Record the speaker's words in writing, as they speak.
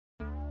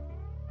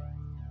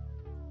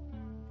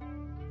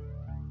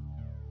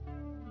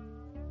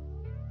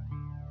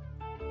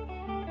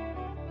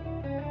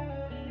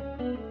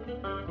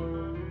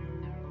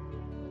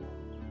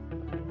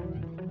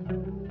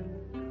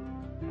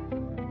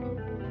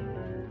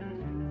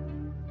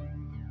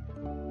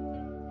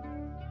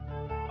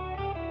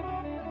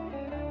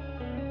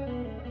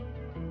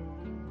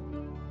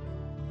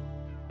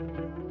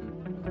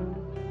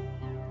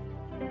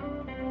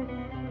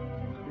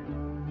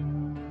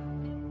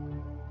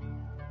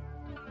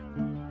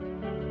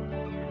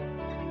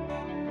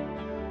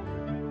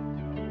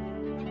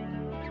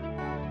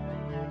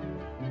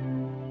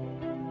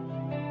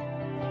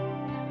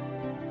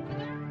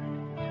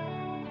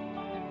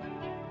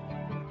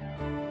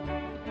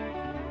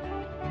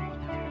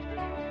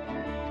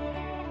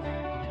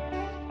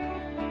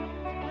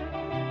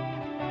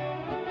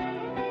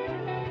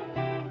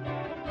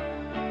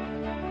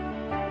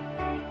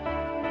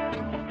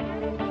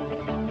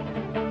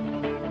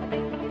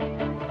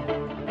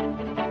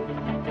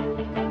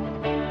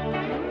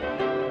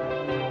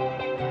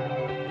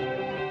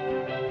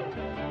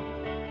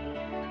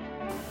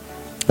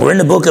We're in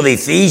the book of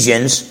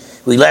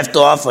Ephesians. We left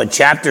off at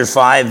chapter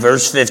 5,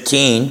 verse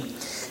 15. I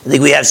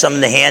think we have some of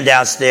the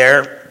handouts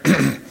there.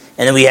 And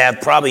then we have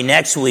probably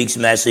next week's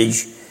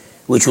message,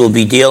 which will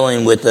be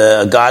dealing with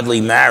a godly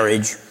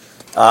marriage.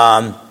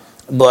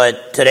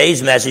 But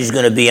today's message is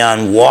going to be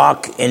on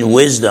walk in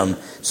wisdom.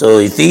 So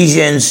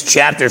Ephesians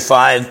chapter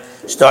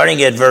 5,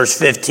 starting at verse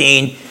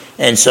 15.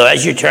 And so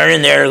as you're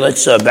turning there,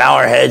 let's bow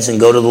our heads and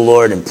go to the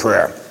Lord in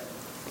prayer.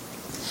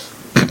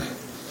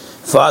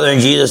 Father, in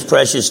Jesus'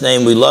 precious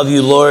name, we love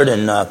you, Lord,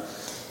 and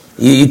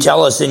you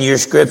tell us in your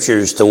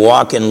scriptures to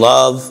walk in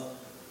love,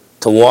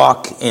 to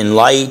walk in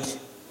light,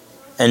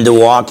 and to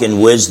walk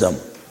in wisdom.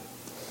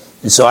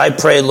 And so I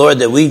pray, Lord,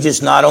 that we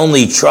just not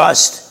only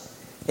trust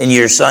in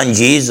your Son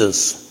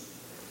Jesus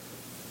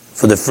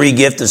for the free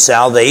gift of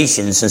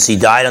salvation since he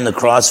died on the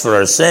cross for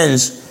our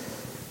sins,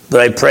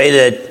 but I pray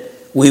that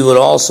we would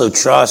also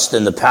trust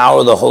in the power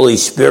of the Holy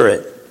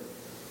Spirit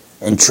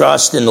and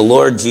trust in the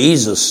Lord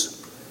Jesus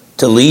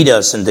to lead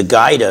us and to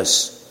guide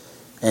us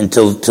and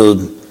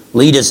to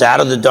lead us out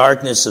of the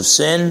darkness of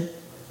sin,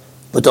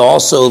 but to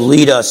also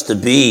lead us to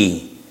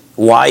be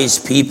wise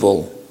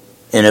people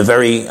in a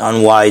very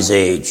unwise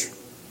age.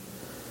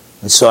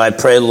 And so I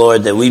pray,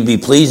 Lord, that we'd be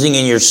pleasing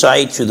in your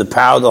sight through the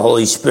power of the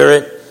Holy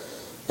Spirit,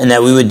 and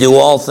that we would do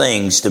all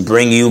things to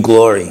bring you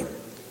glory.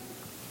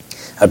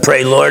 I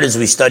pray, Lord, as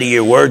we study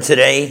your word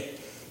today,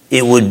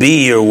 it would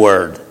be your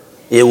word.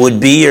 It would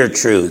be your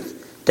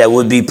truth that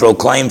would be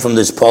proclaimed from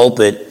this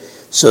pulpit,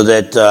 so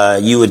that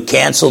you would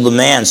cancel the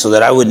man, so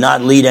that I would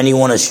not lead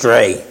anyone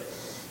astray.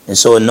 And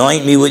so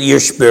anoint me with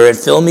your spirit,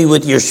 fill me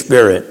with your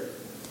spirit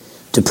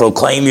to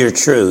proclaim your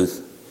truth.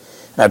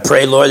 And I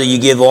pray, Lord, that you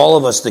give all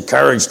of us the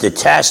courage to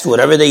test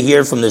whatever they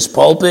hear from this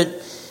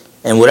pulpit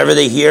and whatever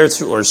they hear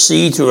or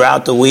see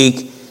throughout the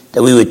week,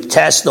 that we would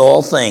test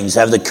all things,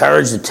 have the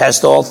courage to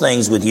test all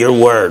things with your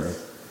word,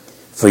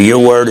 for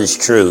your word is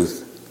truth.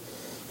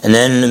 And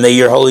then may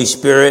your Holy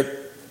Spirit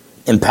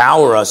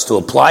empower us to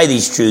apply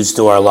these truths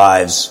to our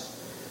lives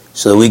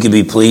so that we can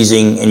be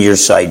pleasing in your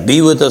sight.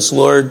 Be with us,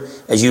 Lord,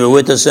 as you were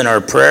with us in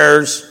our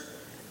prayers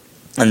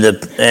and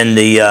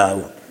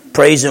the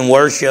praise and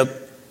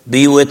worship.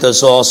 Be with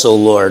us also,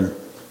 Lord,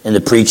 in the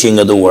preaching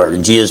of the word.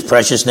 In Jesus'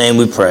 precious name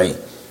we pray.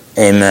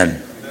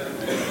 Amen.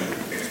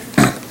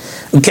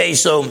 Okay,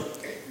 so,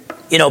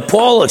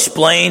 Paul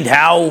explained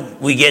how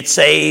we get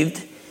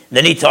saved.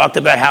 Then he talked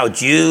about how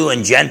Jew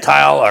and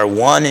Gentile are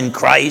one in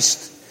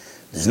Christ.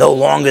 There's no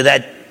longer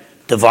that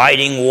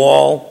dividing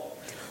wall.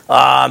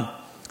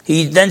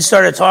 He then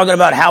started talking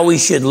about how we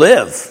should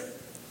live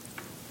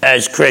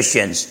as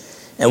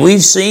Christians. And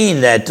we've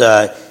seen that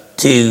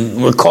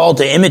we're called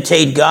to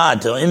imitate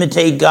God. To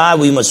imitate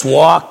God, we must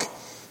walk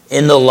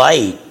in the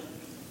light.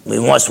 We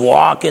must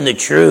walk in the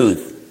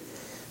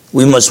truth.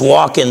 We must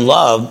walk in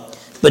love.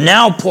 But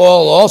now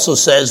Paul also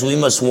says we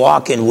must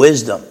walk in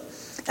wisdom.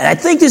 And I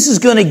think this is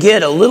going to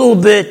get a little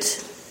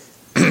bit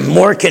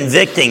more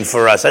convicting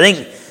for us. I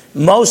think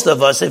most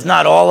of us, if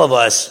not all of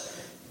us,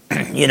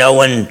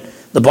 when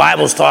the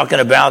Bible's talking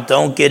about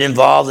don't get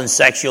involved in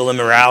sexual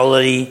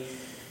immorality,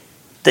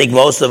 I think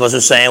most of us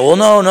are saying, well,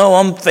 no,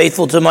 I'm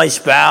faithful to my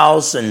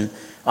spouse, and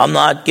I'm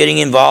not getting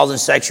involved in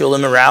sexual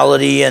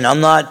immorality, and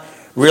I'm not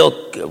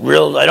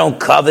I don't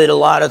covet a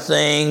lot of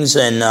things,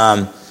 and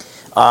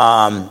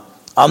I'm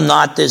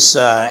not this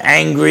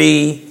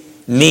angry,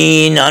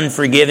 mean,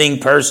 unforgiving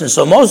person.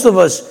 So most of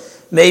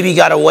us maybe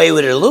got away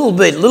with it a little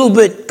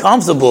bit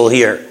comfortable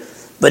here.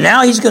 But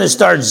now he's going to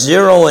start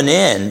zeroing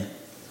in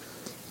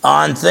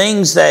on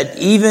things that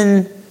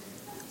even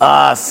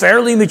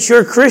fairly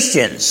mature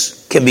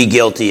Christians can be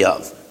guilty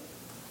of.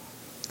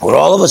 Where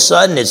all of a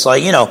sudden it's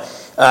like,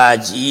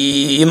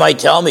 you might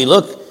tell me,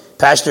 look,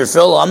 Pastor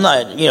Phil, I'm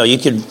not, you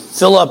could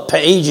fill up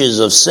pages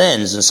of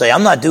sins and say,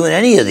 I'm not doing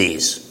any of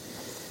these.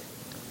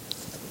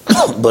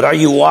 But are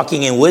you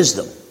walking in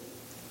wisdom?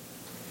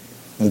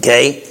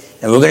 Okay?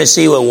 And we're going to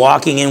see what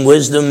walking in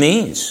wisdom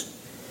means.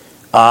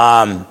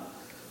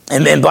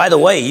 And by the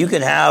way, you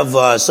can have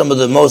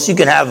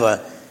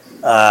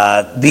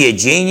be a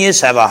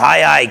genius, have a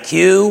high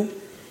IQ,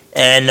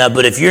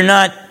 but if you're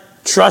not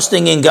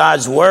trusting in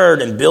God's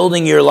word and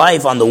building your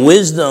life on the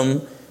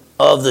wisdom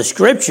of the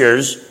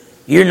scriptures,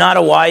 you're not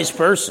a wise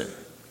person.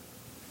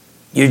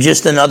 You're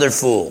just another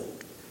fool.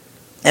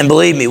 And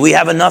believe me, we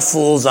have enough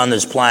fools on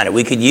this planet.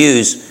 We could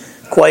use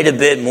quite a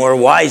bit more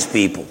wise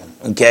people,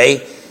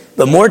 okay?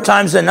 But more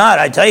times than not,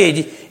 I tell you,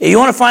 if you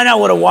want to find out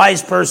what a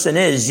wise person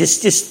is,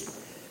 just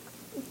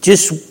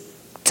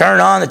turn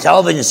on the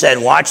television set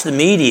and watch the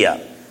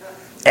media.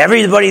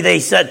 Everybody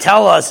they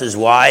tell us is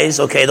wise.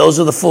 Okay, those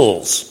are the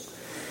fools.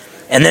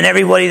 And then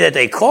everybody that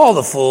they call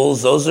the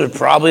fools, those are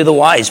probably the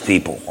wise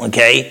people,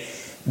 okay?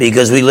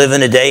 Because we live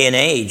in a day and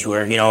age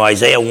where,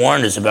 Isaiah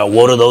warned us about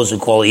woe to those who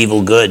call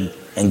evil good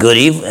and good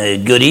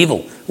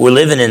evil. We're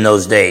living in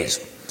those days.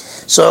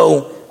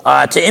 So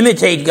to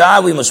imitate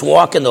God, we must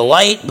walk in the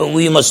light, but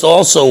we must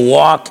also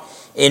walk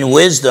in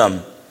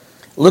wisdom.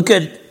 Look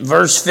at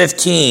verse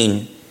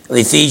 15 of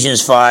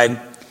Ephesians 5.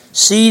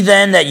 See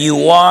then that you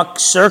walk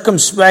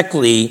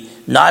circumspectly,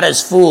 not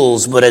as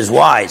fools, but as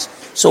wise.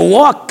 So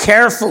walk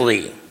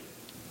carefully.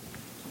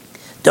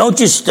 Don't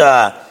just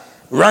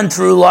run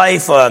through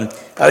life. I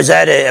was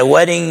at a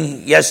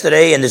wedding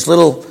yesterday, and this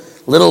little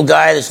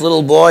guy, this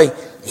little boy,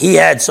 he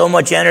had so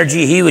much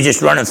energy. He was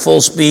just running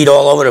full speed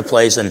all over the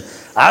place, and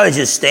I was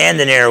just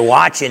standing there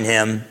watching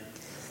him.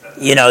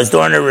 It was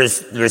during the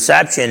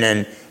reception,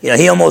 and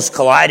he almost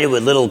collided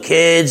with little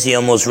kids. He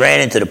almost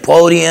ran into the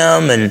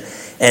podium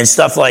and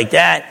stuff like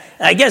that.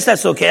 And I guess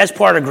that's okay. That's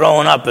part of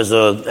growing up as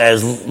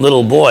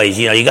little boys.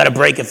 You got to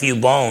break a few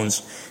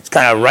bones. It's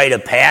kind of rite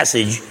of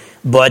passage.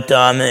 But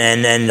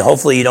and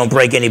hopefully you don't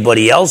break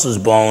anybody else's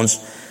bones.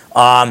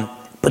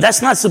 But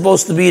that's not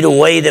supposed to be the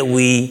way that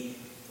we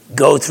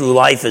go through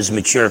life as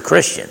mature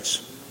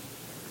Christians,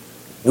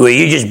 where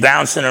you're just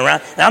bouncing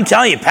around. And I'm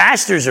telling you,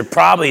 pastors are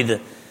probably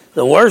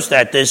the worst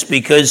at this,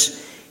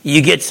 because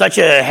you get such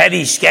a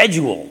heavy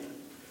schedule.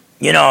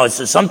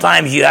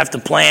 Sometimes you have to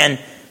plan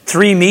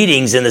 3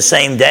 meetings in the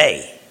same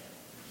day.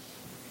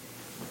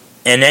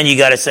 And then you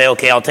got to say,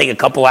 okay, I'll take a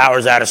couple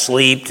hours out of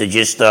sleep to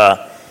just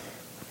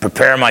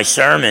prepare my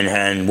sermon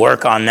and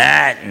work on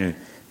that and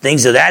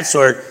things of that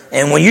sort.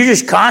 And when you're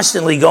just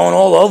constantly going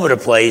all over the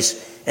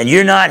place and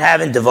you're not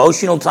having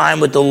devotional time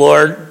with the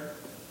Lord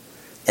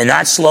and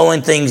not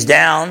slowing things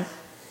down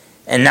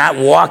and not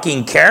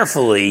walking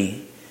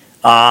carefully,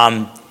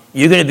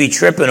 you're going to be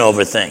tripping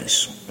over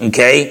things,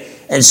 okay?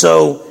 And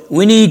so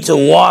we need to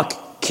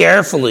walk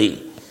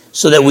carefully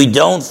so that we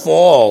don't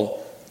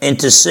fall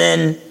into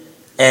sin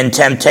and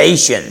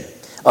temptation.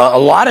 A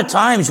lot of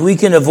times we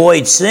can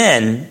avoid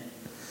sin.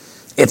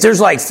 If there's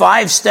like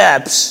 5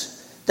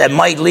 steps that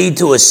might lead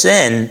to a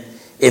sin,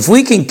 if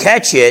we can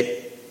catch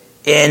it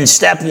in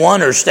step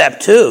 1 or step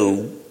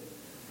 2,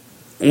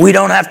 we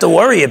don't have to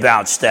worry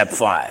about step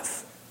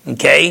 5,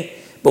 okay?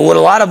 But what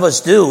a lot of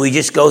us do, we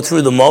just go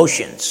through the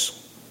motions.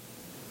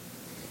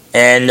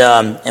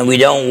 And we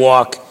don't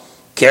walk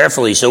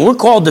carefully. So we're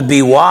called to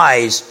be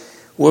wise.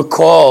 We're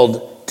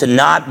called to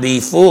not be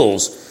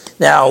fools.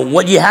 Now,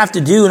 what you have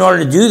to do in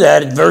order to do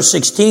that, verse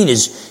 16,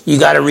 is you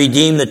got to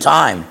redeem the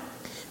time.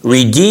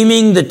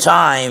 Redeeming the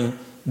time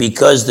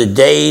because the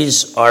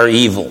days are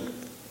evil.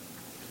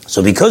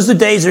 So because the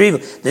days are evil,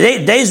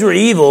 the days were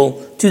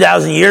evil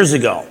 2,000 years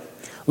ago.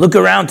 Look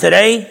around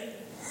today,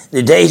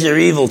 the days are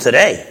evil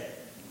today.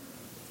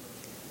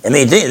 I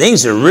mean,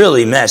 things are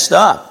really messed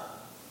up.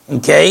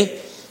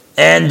 Okay?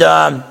 And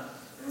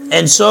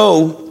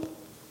so,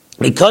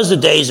 because the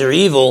days are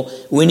evil,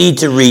 we need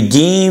to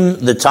redeem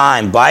the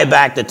time, buy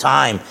back the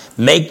time,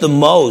 make the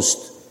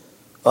most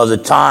of the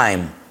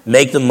time,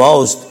 make the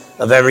most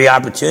of every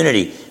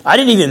opportunity. I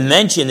didn't even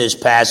mention this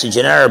passage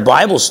in our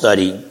Bible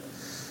study.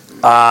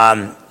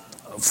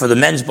 For the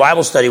men's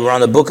Bible study, we're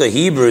on the book of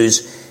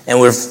Hebrews, and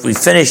we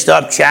finished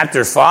up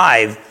chapter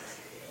 5.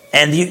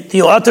 And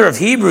the author of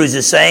Hebrews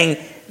is saying,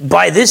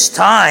 by this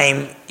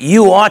time,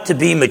 you ought to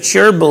be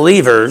mature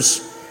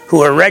believers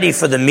who are ready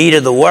for the meat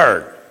of the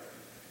word.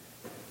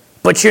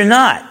 But you're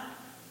not.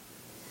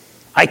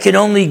 I can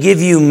only give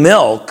you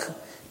milk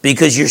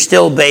because you're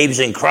still babes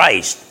in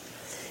Christ.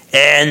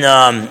 And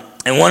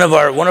one of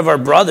our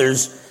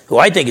brothers, who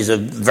I think is a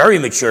very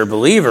mature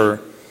believer,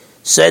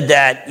 said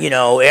that,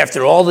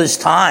 after all this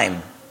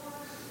time,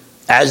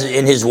 as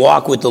in his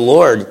walk with the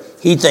Lord,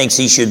 he thinks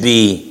he should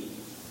be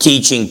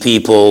teaching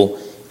people,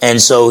 and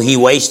so he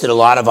wasted a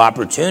lot of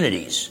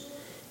opportunities.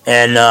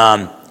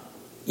 And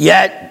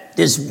yet,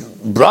 his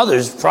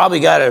brothers probably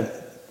got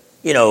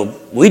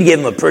we'd give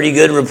him a pretty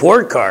good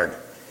report card.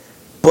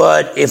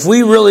 But if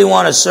we really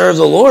want to serve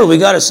the Lord, we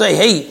got to say,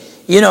 hey,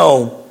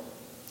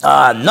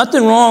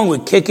 nothing wrong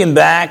with kicking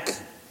back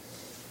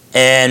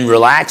and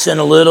relaxing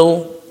a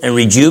little and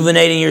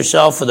rejuvenating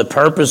yourself for the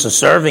purpose of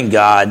serving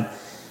God.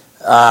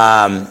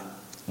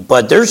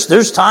 But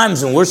there's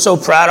times when we're so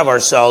proud of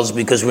ourselves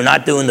because we're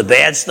not doing the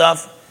bad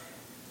stuff,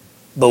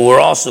 but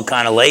we're also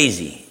kind of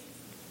lazy.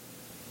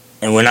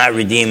 And we're not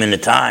redeeming the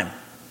time.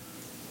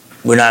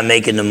 We're not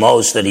making the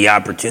most of the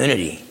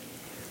opportunity.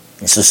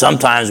 And so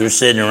sometimes we're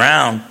sitting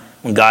around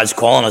when God's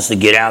calling us to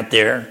get out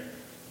there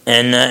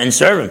and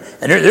serve Him.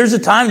 And there's a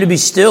time to be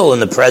still in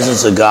the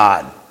presence of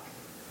God.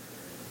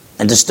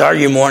 And to start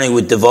your morning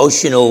with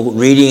devotional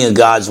reading of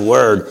God's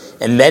Word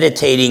and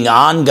meditating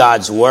on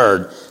God's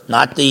Word.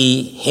 Not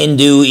the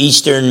Hindu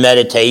Eastern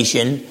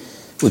meditation,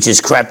 which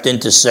has crept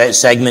into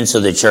segments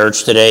of the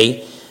church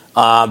today.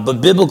 But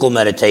biblical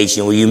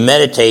meditation, where you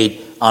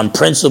meditate on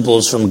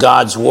principles from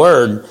God's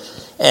Word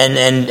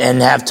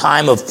and have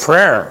time of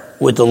prayer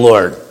with the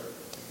Lord.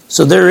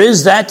 So there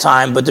is that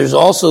time, but there's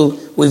also,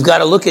 we've got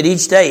to look at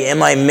each day.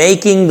 Am I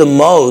making the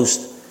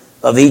most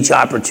of each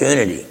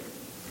opportunity?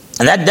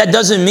 And that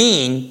doesn't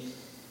mean,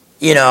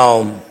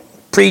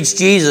 preach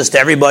Jesus to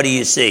everybody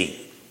you see.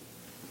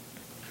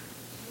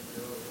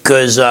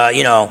 Because,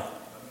 the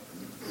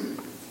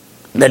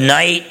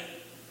night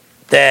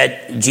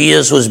that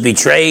Jesus was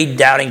betrayed,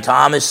 doubting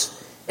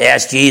Thomas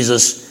asked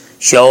Jesus,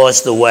 show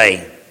us the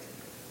way.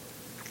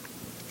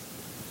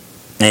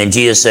 And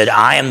Jesus said,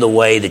 I am the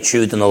way, the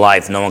truth, and the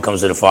life. No one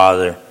comes to the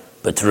Father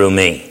but through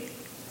me.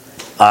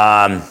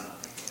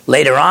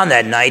 Later on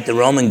that night, the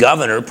Roman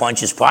governor,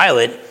 Pontius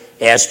Pilate,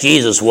 asked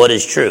Jesus, what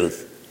is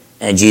truth?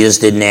 And Jesus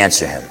didn't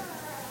answer him.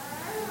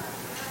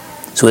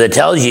 So what it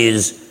tells you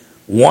is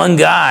one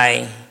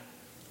guy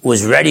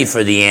was ready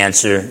for the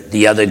answer,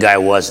 the other guy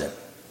wasn't.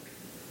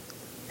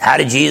 How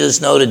did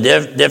Jesus know the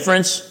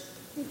difference?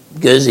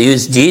 Because he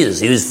was Jesus.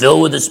 He was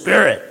filled with the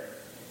Spirit.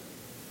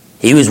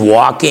 He was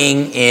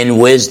walking in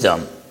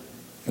wisdom.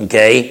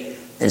 Okay?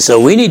 And so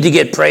we need to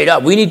get prayed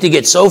up. We need to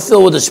get so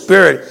filled with the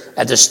Spirit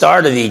at the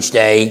start of each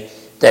day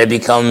that it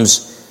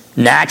becomes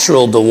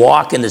natural to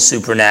walk in the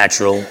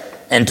supernatural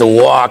and to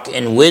walk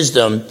in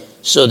wisdom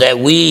so that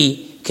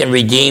we can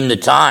redeem the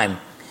time.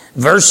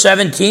 Verse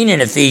 17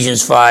 in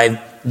Ephesians 5,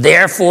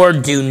 therefore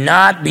do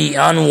not be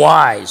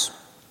unwise.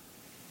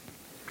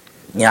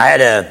 I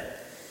had a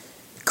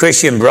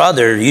Christian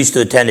brother who used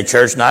to attend a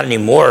church, not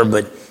anymore,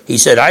 but he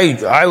said,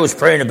 I was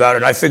praying about it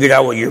and I figured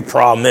out what your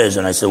problem is.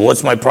 And I said,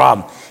 what's my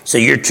problem? He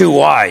said, you're too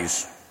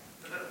wise.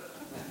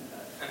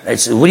 I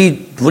said, what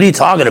are you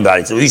talking about?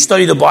 He said, well, you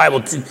study the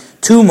Bible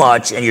too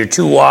much and you're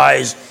too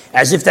wise,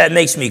 as if that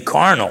makes me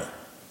carnal,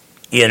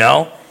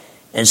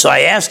 And so I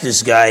asked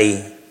this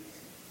guy,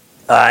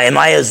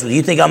 do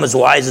you think I'm as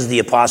wise as the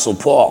Apostle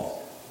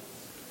Paul?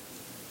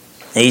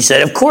 And he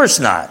said, of course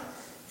not.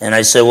 And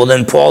I said, well,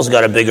 then Paul's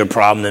got a bigger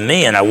problem than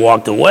me, and I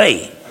walked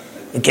away.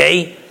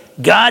 Okay?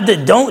 God,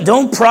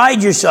 don't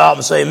pride yourself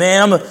and say,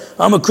 man,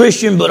 I'm a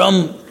Christian, but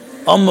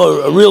I'm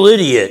a real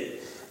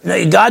idiot.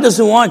 No, God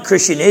doesn't want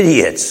Christian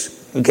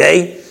idiots.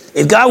 Okay?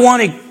 If God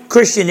wanted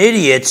Christian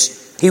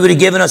idiots, he would have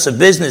given us a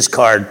business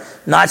card,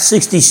 not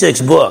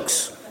 66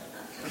 books.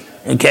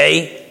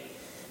 Okay?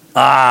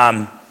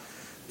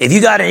 If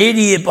you got an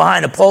idiot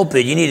behind a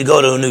pulpit, you need to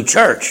go to a new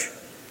church.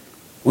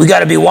 We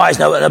got to be wise.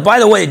 Now, by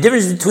the way, the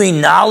difference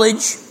between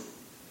knowledge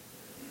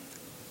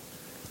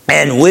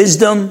and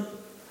wisdom,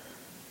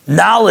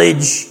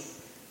 knowledge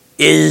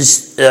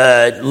is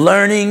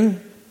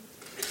learning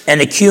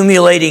and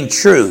accumulating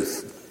truth.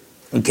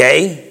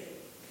 Okay?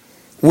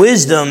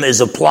 Wisdom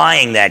is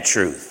applying that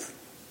truth.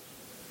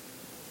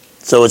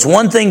 So it's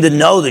one thing to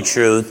know the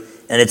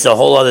truth, and it's a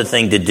whole other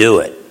thing to do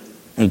it.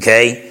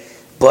 Okay?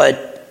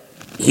 But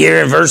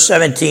here in verse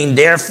 17,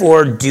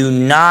 therefore do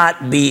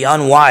not be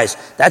unwise.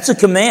 That's a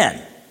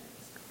command.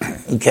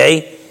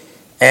 Okay?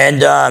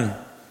 And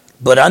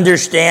but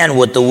understand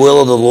what the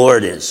will of the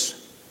Lord is.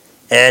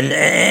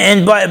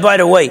 And by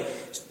the way,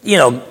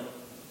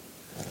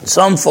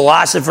 some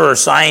philosopher or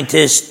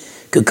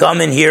scientist could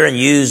come in here and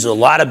use a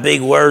lot of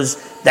big words.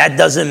 That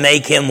doesn't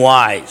make him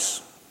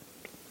wise.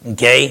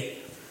 Okay?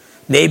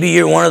 Maybe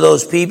you're one of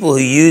those people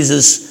who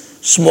uses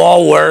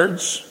small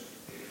words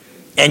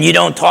and you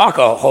don't talk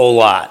a whole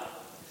lot,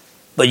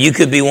 but you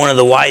could be one of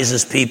the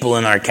wisest people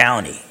in our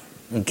county.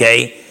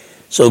 Okay?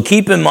 So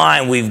keep in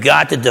mind, we've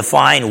got to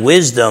define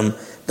wisdom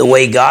the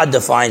way God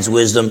defines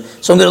wisdom.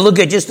 So I'm going to look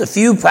at just a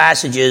few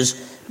passages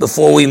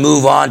before we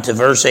move on to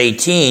verse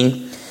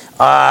 18.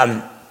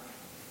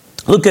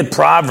 Look at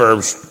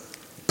Proverbs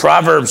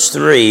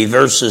 3,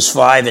 verses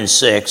 5 and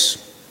 6.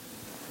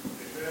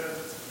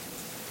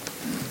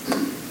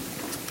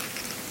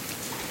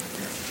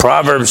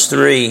 Proverbs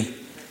 3,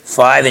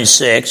 5 and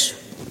 6.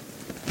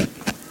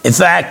 In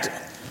fact,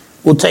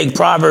 we'll take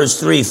Proverbs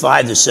 3,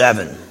 5 to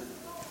 7.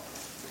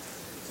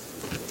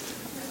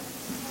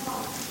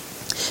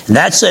 And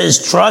that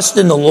says, trust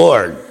in the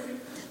Lord.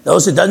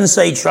 Notice it doesn't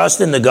say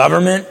trust in the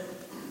government.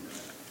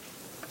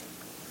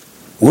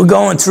 We're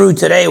going through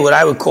today what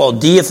I would call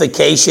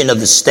deification of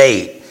the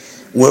state,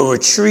 where we're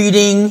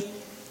treating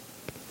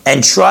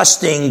and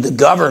trusting the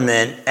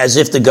government as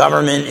if the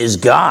government is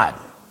God.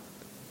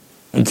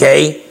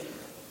 Okay?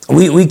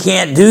 We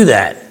can't do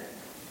that.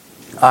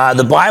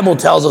 The Bible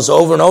tells us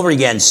over and over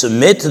again,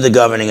 submit to the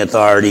governing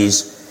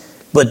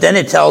authorities, but then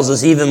it tells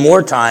us even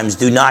more times,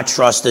 do not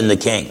trust in the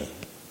king.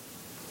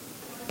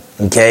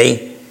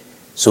 Okay?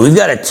 So we've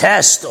got to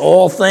test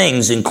all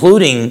things,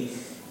 including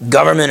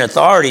government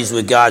authorities,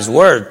 with God's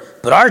word.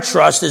 But our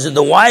trust is in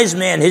the wise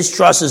man, his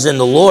trust is in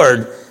the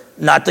Lord,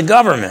 not the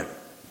government.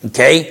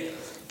 Okay?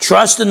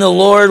 Trust in the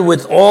Lord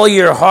with all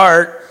your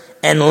heart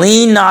and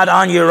lean not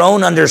on your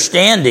own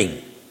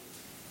understanding.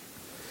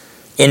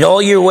 In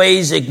all your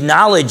ways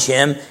acknowledge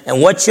him,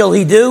 and what shall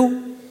he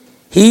do?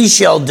 He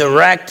shall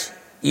direct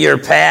your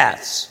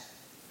paths.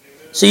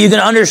 So you can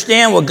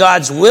understand what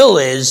God's will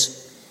is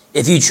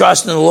if you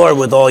trust in the Lord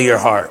with all your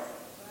heart.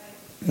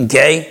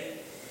 Okay?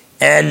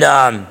 And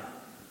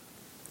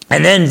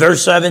then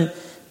verse 7,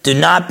 do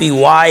not be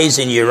wise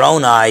in your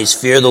own eyes,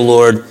 fear the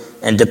Lord,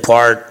 and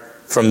depart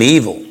from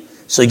evil.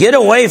 So get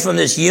away from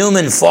this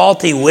human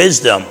faulty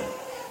wisdom.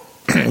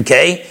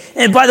 Okay?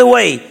 And by the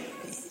way,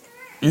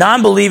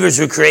 non-believers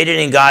were created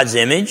in God's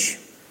image.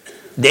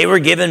 They were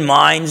given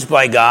minds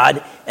by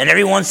God. And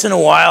every once in a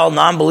while,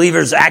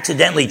 non-believers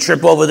accidentally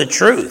trip over the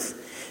truth.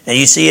 And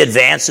you see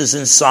advances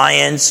in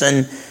science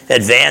and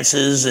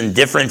advances in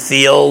different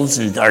fields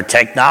and our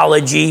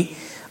technology.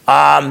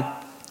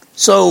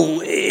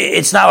 So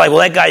it's not like, well,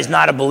 that guy's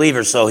not a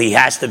believer, so he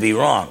has to be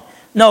wrong.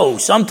 No,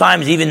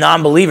 sometimes even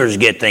non-believers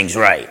get things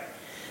right.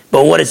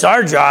 But what it's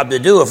our job to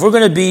do, if we're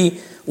going to be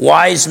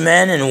wise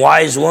men and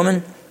wise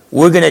women,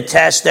 we're going to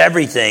test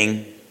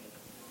everything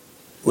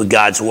with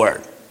God's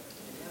word.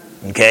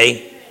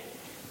 Okay?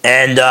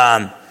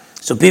 And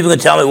so people can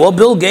tell me, well,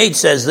 Bill Gates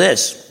says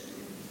this.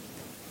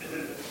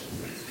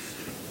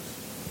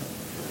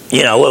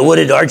 You know, what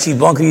did Archie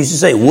Bunker used to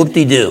say?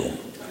 Whoop-de-doo.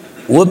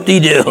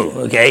 Whoop-de-doo,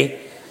 okay?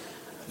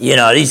 You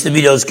know, it used to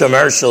be those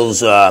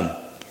commercials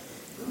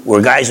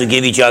where guys would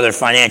give each other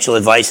financial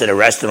advice at a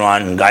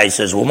restaurant, and guy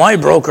says, well, my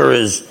broker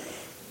is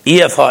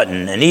E.F.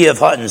 Hutton, and E.F.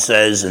 Hutton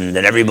says, and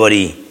then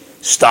everybody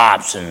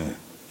stops and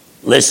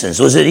listens.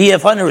 Was it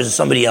E.F. Hutton or was it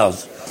somebody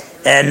else?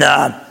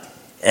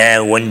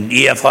 And when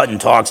E.F. Hutton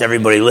talks,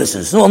 everybody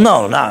listens. Well,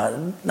 no,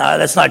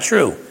 that's not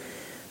true.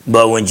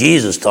 But when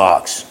Jesus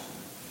talks,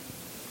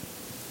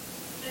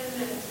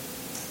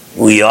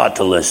 we ought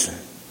to listen.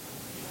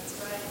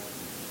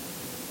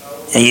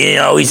 And you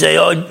know, we say,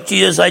 oh,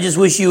 Jesus, I just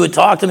wish you would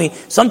talk to me.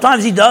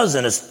 Sometimes he does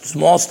in a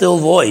small, still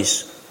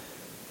voice.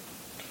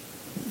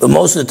 But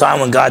most of the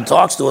time when God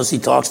talks to us, he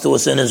talks to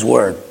us in his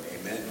word.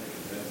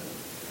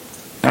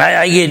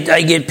 I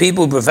get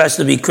people who profess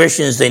to be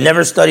Christians, they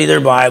never study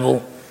their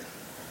Bible.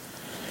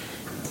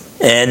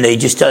 And they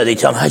tell me,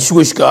 I just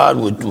wish God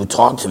would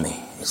talk to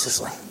me. It's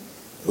just like,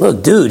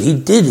 look, dude, he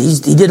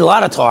did a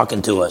lot of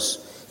talking to us.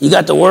 You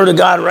got the word of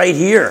God right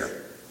here.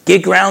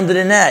 Get grounded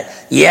in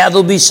that. Yeah,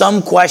 there'll be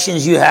some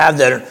questions you have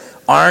that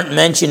aren't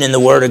mentioned in the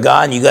word of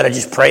God, and you got to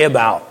just pray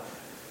about.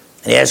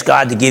 And ask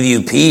God to give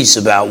you peace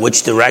about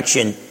which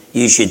direction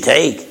you should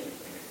take.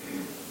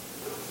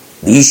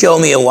 You show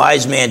me a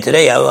wise man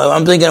today.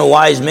 I'm thinking of a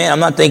wise man. I'm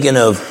not thinking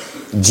of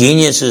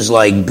geniuses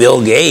like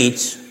Bill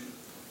Gates.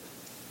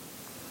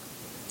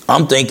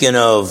 I'm thinking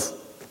of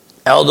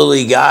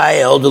elderly guy,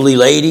 elderly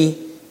lady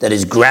that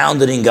is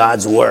grounded in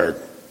God's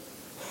word.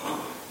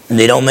 And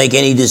they don't make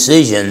any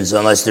decisions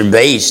unless they're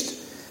based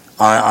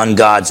on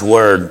God's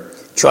word.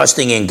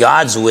 Trusting in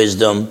God's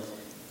wisdom,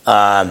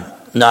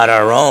 not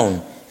our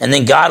own. And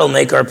then God will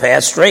make our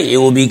path straight. It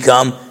will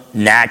become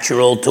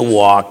natural to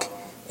walk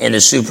in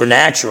the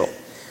supernatural.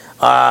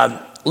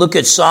 Look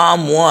at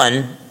Psalm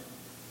 1,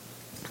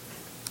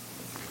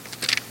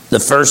 the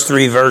first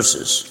 3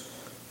 verses.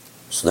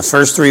 So the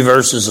first 3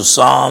 verses of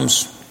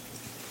Psalms.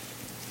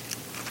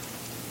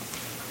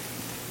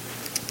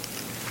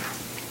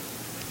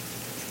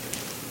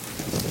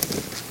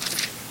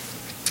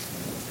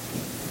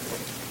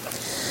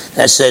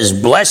 That says,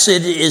 blessed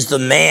is the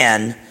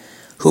man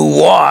who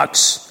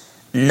walks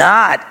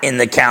not in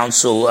the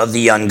counsel of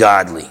the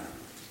ungodly.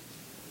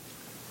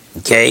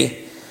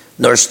 Okay?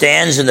 Nor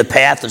stands in the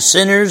path of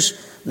sinners,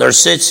 nor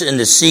sits in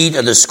the seat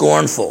of the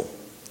scornful.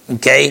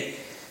 Okay?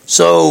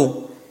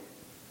 So,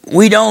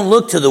 we don't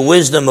look to the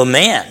wisdom of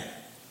man.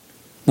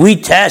 We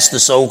test the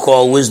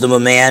so-called wisdom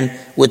of man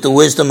with the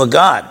wisdom of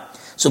God.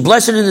 So,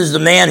 blessed is the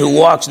man who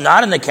walks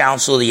not in the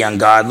counsel of the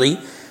ungodly,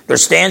 nor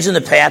stands in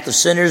the path of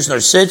sinners, nor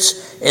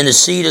sits in the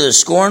seat of the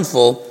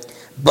scornful,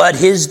 but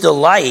his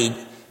delight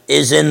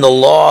is in the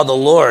law of the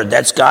Lord.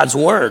 That's God's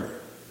word.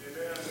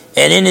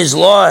 And in his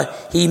law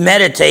he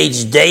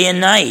meditates day and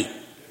night.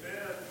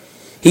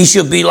 He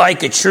shall be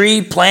like a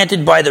tree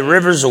planted by the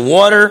rivers of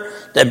water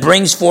that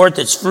brings forth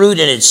its fruit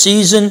in its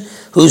season,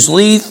 whose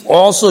leaf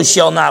also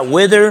shall not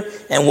wither,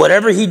 and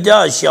whatever he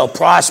does shall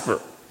prosper.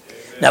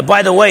 Now,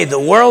 by the way, the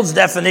world's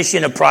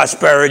definition of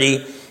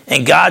prosperity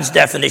and God's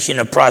definition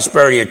of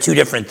prosperity are two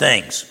different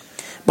things.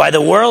 By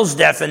the world's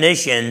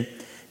definition,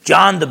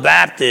 John the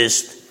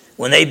Baptist,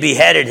 when they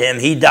beheaded him,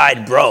 he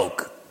died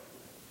broke.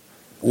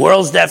 The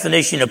world's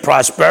definition of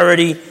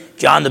prosperity,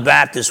 John the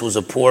Baptist was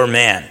a poor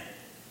man.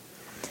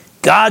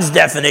 God's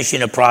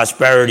definition of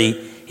prosperity,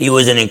 he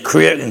was an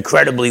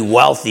incredibly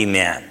wealthy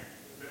man.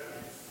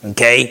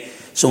 Okay?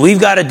 So we've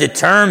got to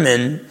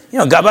determine,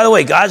 God, by the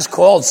way, God's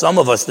called some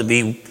of us to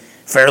be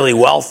fairly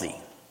wealthy.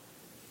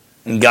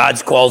 And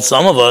God's called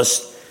some of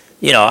us,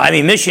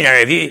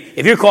 missionary.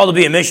 If you're called to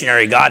be a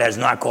missionary, God has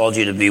not called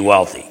you to be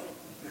wealthy.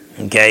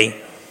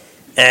 Okay?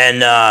 And,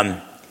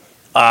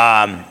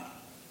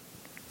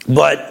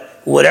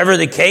 but whatever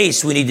the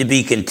case, we need to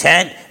be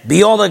content.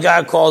 Be all that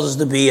God calls us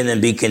to be, and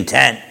then be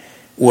content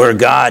where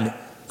God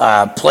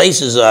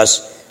places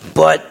us.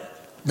 But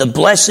the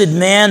blessed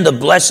man, the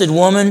blessed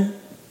woman,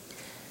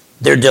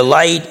 their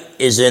delight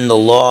is in the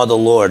law of the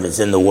Lord. It's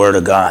in the Word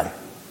of God.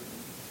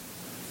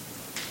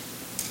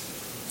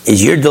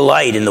 Is your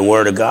delight in the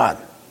Word of God?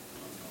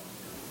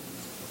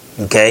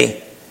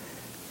 Okay?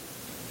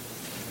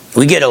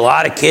 We get a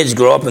lot of kids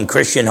grow up in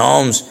Christian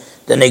homes,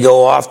 then they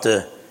go off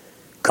to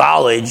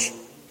college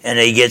and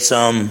they get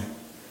some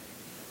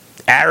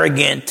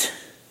arrogant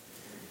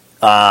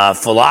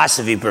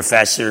philosophy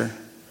professor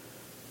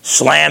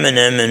slamming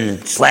them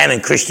and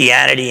slamming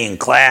Christianity in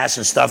class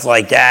and stuff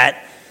like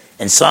that.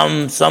 And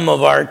some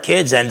of our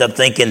kids end up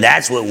thinking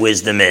that's what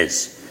wisdom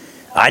is.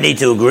 I need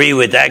to agree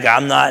with that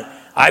guy.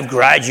 I've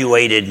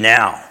graduated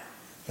now.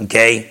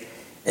 Okay?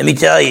 Let me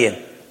tell you,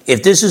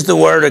 if this is the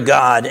Word of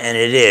God, and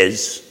it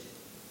is,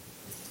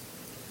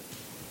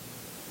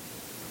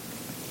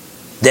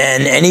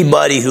 then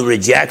anybody who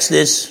rejects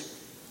this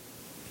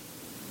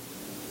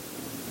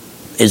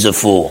is a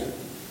fool.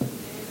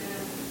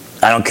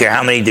 I don't care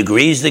how many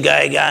degrees the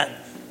guy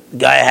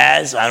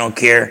has. I don't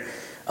care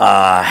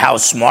how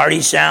smart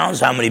he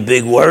sounds, how many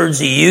big words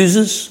he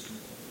uses.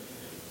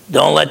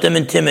 Don't let them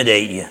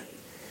intimidate you.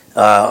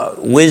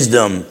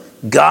 Wisdom.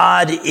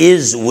 God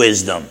is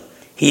wisdom.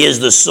 He is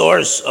the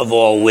source of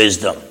all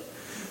wisdom.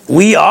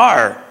 We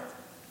are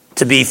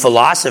to be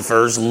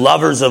philosophers,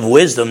 lovers of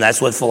wisdom. That's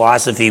what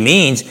philosophy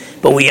means.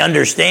 But we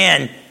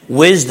understand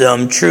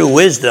wisdom, true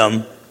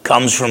wisdom,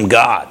 comes from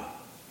God.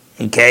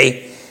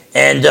 Okay?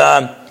 And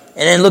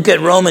then look at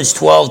Romans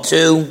 12,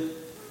 2.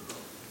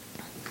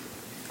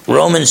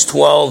 Romans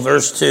 12,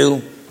 verse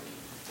 2.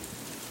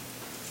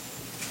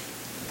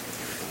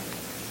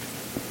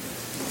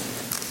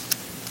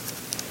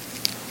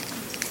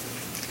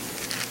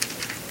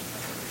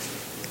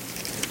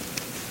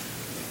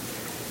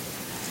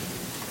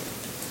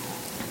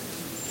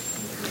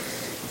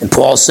 And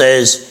Paul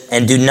says,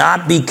 and do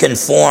not be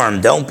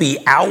conformed. Don't be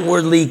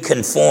outwardly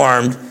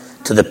conformed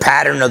to the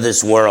pattern of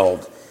this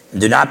world.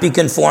 And do not be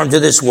conformed to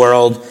this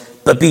world,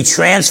 but be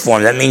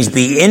transformed. That means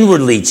be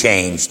inwardly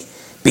changed.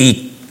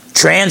 Be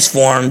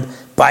transformed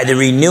by the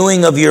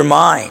renewing of your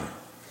mind.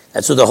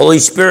 That's what the Holy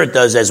Spirit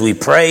does as we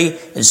pray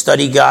and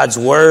study God's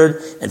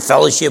Word and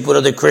fellowship with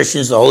other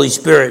Christians. The Holy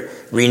Spirit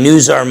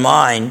renews our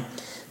mind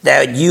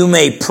that you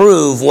may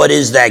prove what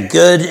is that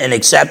good and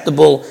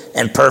acceptable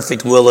and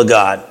perfect will of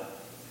God.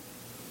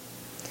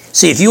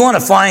 See, if you want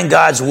to find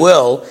God's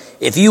will,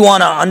 if you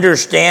want to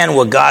understand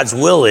what God's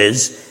will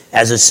is,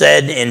 as it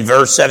said in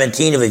verse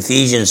 17 of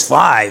Ephesians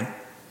 5,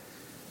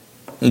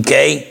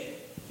 okay,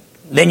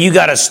 then you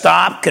got to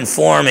stop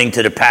conforming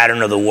to the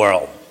pattern of the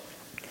world.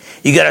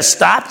 You got to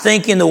stop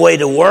thinking the way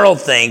the world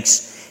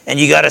thinks, and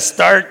you got to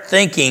start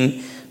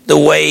thinking the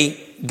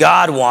way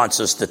God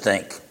wants us to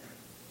think.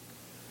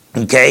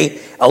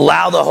 Okay?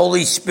 Allow the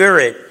Holy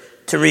Spirit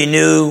to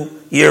renew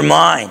your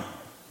mind.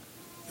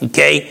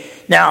 Okay?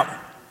 Now,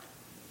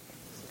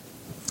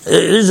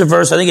 this is a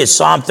verse, I think it's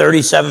Psalm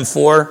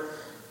 37:4.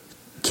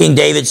 King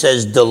David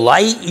says,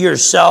 delight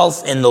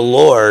yourself in the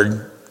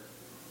Lord,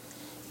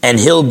 and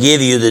he'll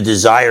give you the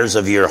desires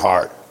of your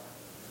heart.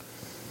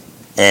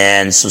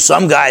 And so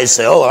some guys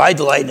say, oh, I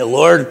delight in the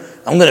Lord,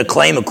 I'm going to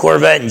claim a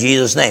Corvette in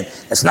Jesus' name.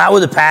 That's not what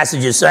the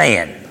passage is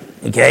saying,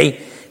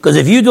 okay? Because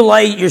if you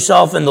delight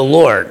yourself in the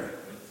Lord,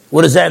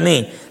 what does that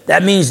mean?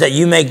 That means that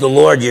you make the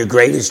Lord your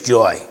greatest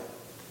joy.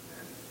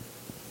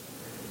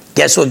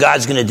 Guess what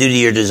God's going to do to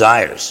your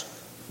desires?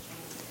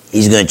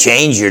 He's going to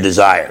change your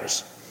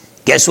desires.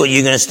 Guess what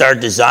you're going to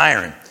start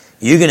desiring?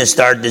 You're going to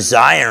start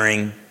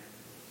desiring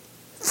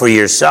for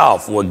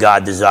yourself what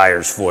God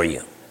desires for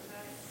you.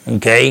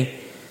 Okay?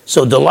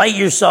 So delight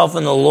yourself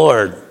in the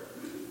Lord,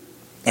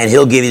 and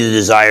he'll give you the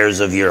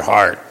desires of your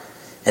heart.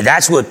 And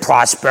that's what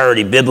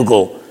prosperity,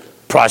 biblical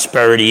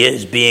prosperity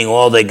is, being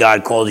all that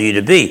God called you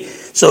to be.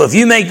 So if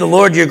you make the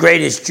Lord your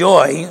greatest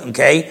joy,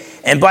 okay,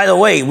 and by the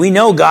way, we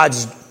know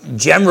God's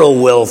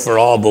general will for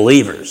all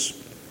believers.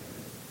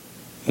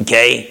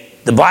 Okay?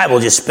 The Bible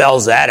just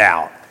spells that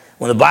out.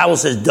 When the Bible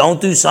says don't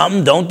do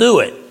something, don't do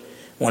it.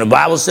 When the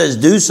Bible says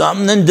do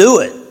something, then do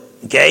it.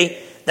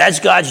 Okay? That's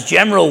God's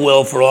general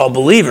will for all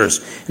believers.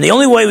 And the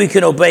only way we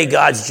can obey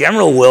God's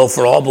general will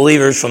for all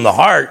believers from the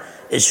heart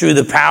is through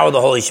the power of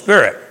the Holy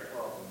Spirit.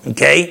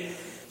 Okay?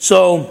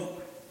 So,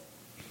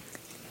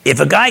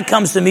 if a guy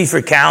comes to me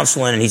for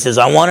counseling and he says,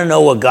 I want to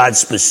know what God's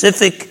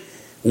specific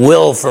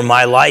will for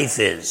my life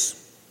is.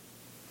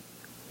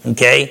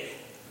 Okay?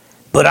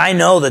 But I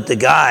know that the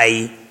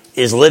guy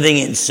is living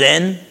in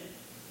sin,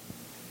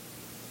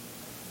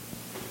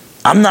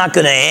 I'm not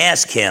going to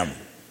ask him,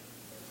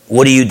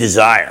 what do you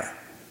desire?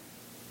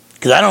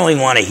 Because I don't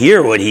even want to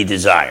hear what he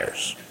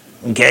desires.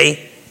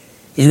 Okay?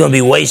 He's going to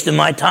be wasting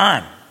my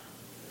time.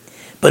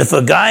 But if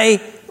a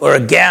guy or a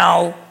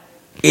gal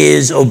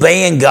is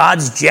obeying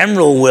God's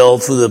general will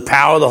through the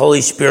power of the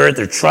Holy Spirit,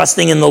 they're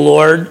trusting in the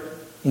Lord,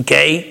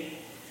 okay?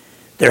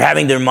 They're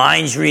having their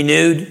minds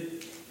renewed,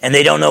 and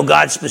they don't know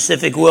God's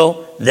specific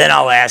will, then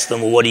I'll ask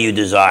them, well, what do you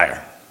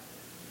desire?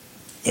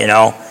 You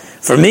know?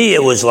 For me,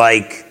 it was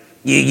like,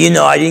 you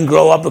know, I didn't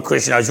grow up a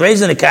Christian. I was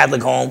raised in a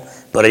Catholic home,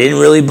 but I didn't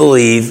really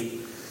believe.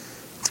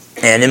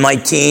 And in my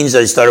teens,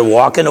 I started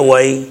walking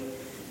away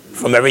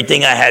from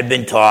everything I had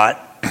been taught.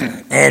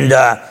 And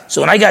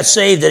so when I got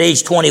saved at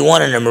age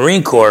 21 in the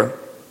Marine Corps,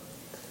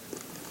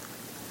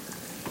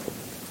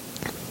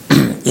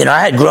 you know,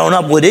 I had grown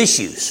up with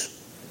issues.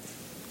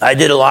 I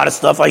did a lot of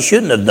stuff I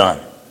shouldn't have done.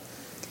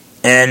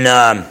 And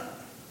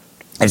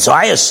so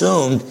I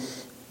assumed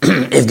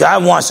if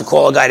God wants to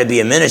call a guy to be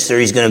a minister,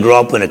 he's going to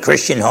grow up in a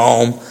Christian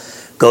home,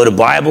 go to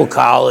Bible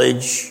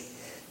college,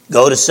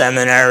 go to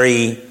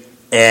seminary,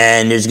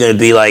 and there's going to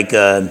be like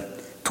a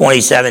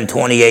 27,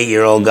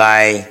 28-year-old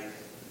guy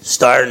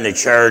starting a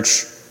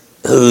church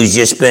who's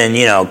just been,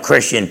 you know,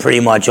 Christian pretty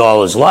much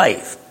all his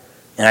life.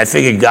 And I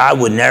figured God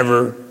would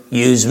never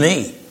use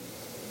me.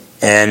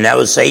 And that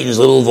was Satan's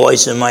little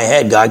voice in my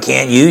head. God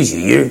can't use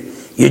you.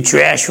 You're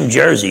trash from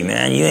Jersey,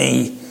 man.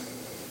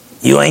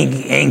 You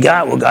ain't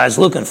got what God's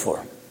looking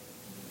for.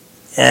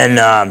 And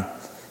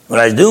What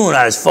I was doing,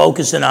 I was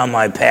focusing on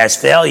my past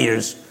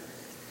failures.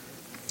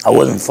 I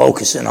wasn't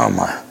focusing on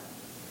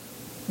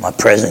my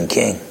present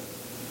king.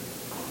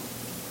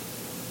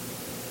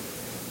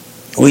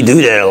 We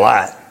do that a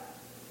lot.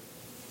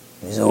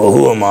 You say, well,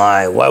 who am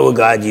I? Why would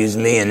God use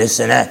me and this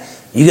and that?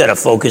 You got to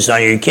focus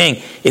on your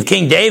king. If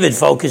King David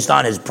focused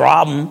on his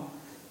problem,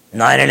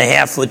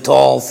 9.5 foot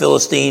tall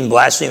Philistine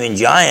blaspheming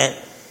giant,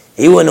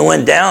 he wouldn't have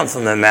went down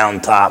from the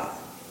mountaintop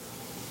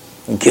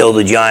and killed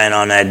the giant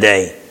on that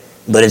day.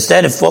 But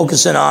instead of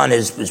focusing on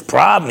his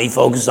problem, he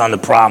focused on the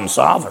problem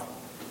solver.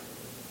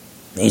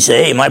 And he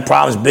said, hey, my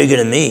problem's bigger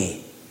than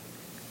me.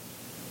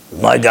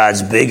 My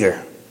God's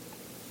bigger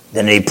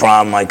than any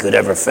problem I could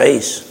ever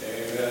face.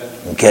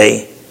 Amen.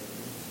 Okay?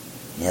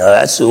 You know,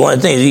 that's one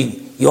of the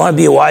things. You want to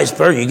be a wise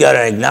person, you got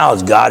to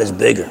acknowledge God is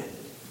bigger.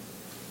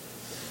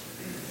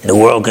 And the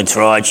world can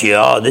throw at you,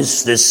 oh,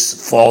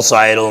 this false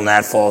idol and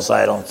that false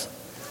idol.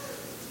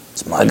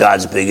 It's my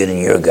God's bigger than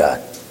your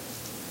God.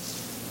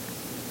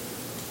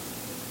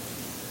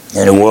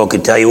 And the world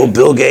could tell you, well,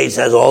 Bill Gates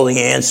has all the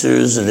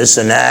answers and this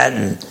and that,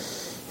 and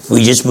if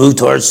we just move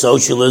towards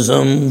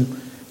socialism,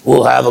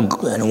 we'll have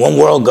in one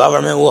world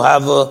government, we'll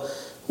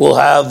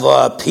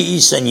have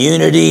peace and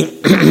unity.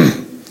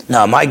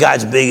 No, my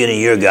God's bigger than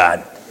your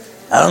God.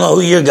 I don't know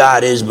who your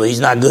God is, but he's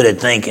not good at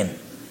thinking.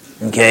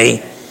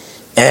 Okay?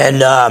 And,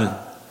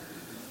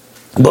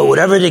 but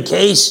whatever the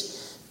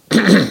case,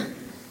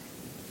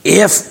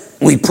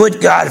 if we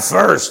put God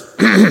first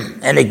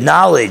and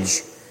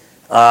acknowledge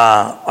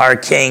our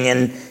King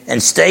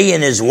and stay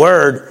in his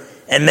word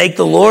and make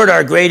the Lord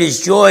our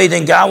greatest joy,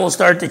 then God will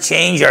start to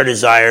change our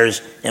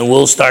desires and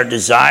we'll start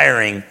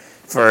desiring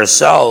for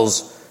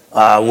ourselves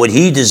what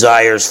he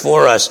desires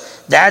for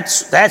us.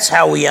 That's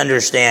how we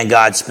understand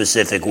God's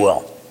specific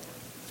will.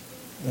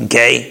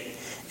 Okay?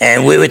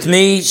 And with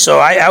me, so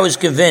I was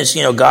convinced,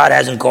 God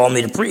hasn't called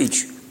me to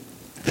preach.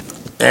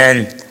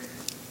 And,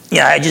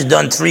 I had just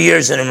done 3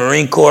 years in the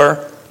Marine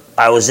Corps.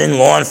 I was in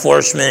law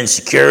enforcement and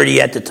security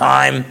at the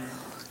time.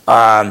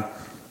 I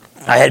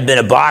had been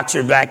a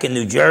boxer back in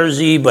New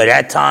Jersey, but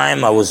at that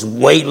time I was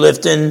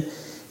weightlifting.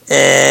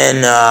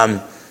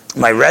 And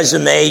my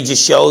resume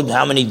just showed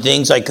how many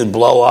things I could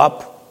blow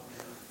up.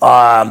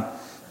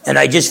 And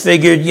I just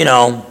figured,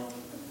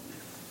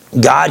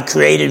 God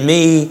created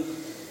me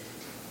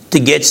to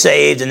get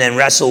saved and then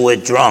wrestle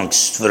with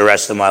drunks for the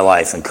rest of my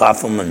life and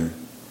cuff them.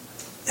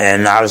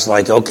 And I was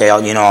like, okay,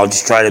 I'll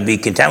just try to be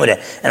content with it.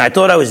 And I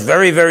thought I was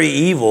very, very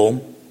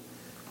evil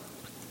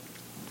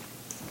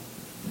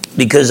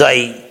because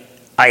I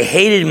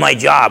hated my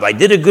job. I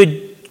did a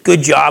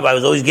good job. I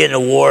was always getting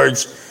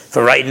awards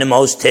for writing the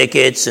most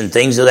tickets and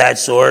things of that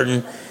sort,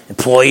 and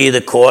employee of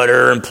the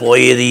quarter,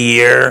 employee of the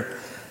year.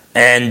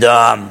 And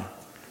but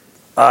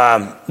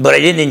I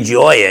didn't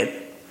enjoy it.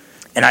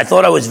 And I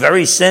thought I was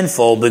very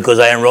sinful because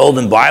I enrolled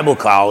in Bible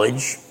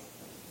college,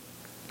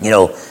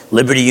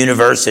 Liberty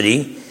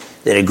University.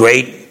 They had a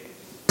great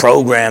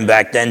program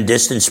back then,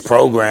 distance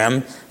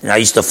program. And I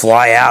used to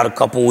fly out a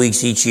couple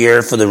weeks each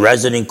year for the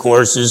resident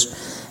courses.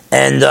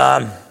 And,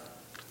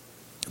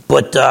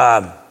 but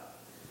I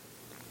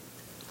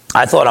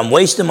thought I'm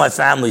wasting my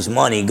family's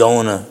money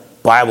going to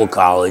Bible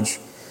college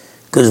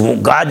because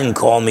God didn't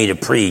call me to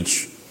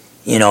preach.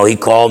 He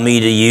called me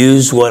to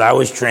use what I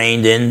was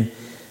trained in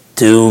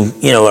to,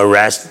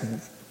 arrest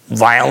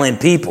violent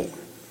people.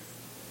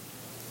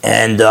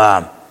 And,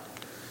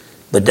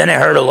 but then I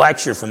heard a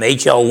lecture from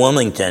H.L.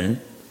 Willmington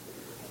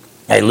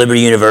at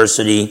Liberty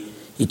University.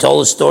 He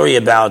told a story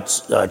about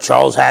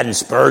Charles Haddon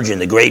Spurgeon,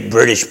 the great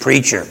British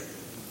preacher,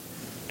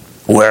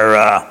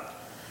 where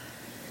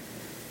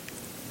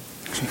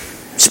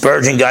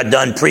Spurgeon got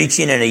done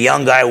preaching and a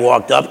young guy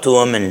walked up to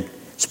him and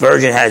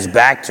Spurgeon had his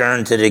back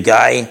turned to the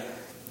guy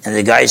and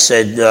the guy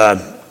said,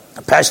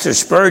 Pastor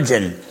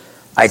Spurgeon,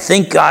 I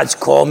think God's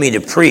called me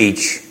to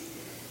preach.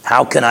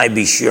 How can I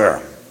be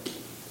sure?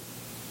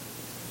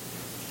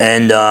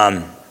 And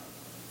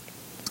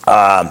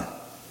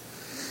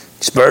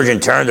Spurgeon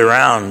turned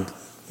around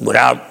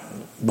without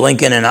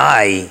blinking an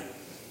eye.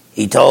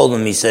 He told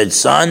him, he said,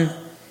 son,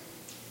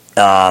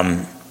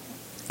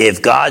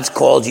 if God's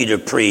called you to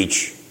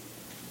preach,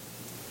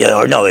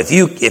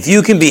 if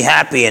you can be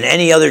happy in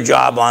any other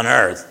job on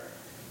earth,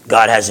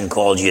 God hasn't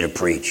called you to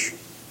preach.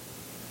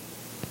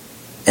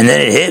 And then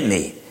it hit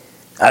me.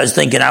 I was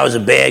thinking I was a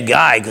bad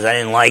guy because I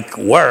didn't like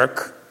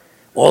work.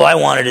 All I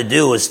wanted to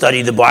do was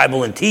study the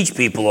Bible and teach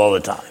people all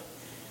the time.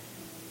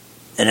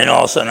 And then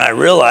all of a sudden I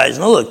realized,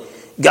 look,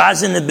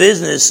 God's in the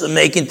business of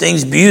making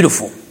things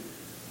beautiful.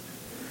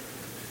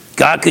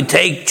 God could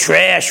take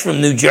trash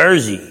from New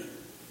Jersey,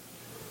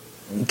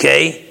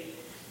 okay?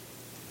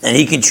 And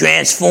he can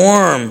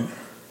transform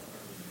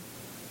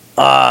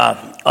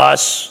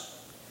us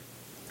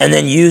and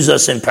then use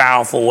us in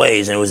powerful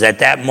ways. And it was at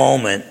that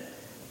moment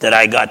that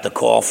I got the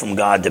call from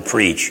God to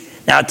preach.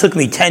 Now, it took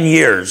me 10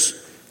 years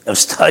of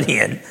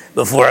studying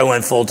before I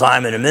went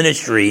full-time in the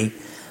ministry,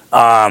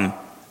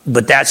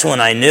 but that's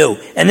when I knew.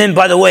 And then,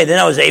 by the way, then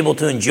I was able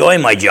to enjoy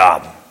my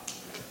job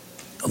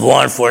of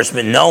law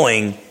enforcement,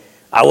 knowing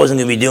I wasn't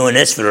going to be doing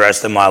this for the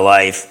rest of my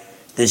life.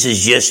 This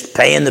is just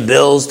paying the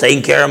bills,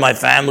 taking care of my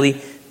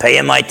family,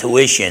 paying my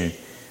tuition.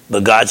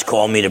 But God's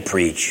called me to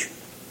preach.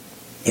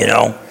 You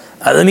know?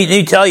 Let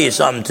me tell you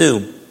something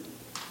too.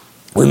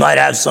 We might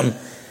have some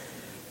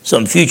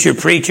future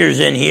preachers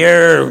in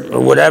here or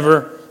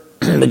whatever.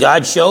 But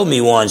God showed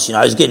me once,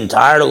 I was getting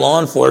tired of law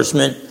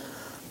enforcement.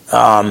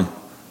 But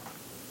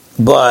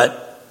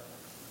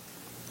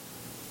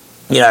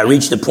I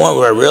reached the point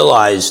where I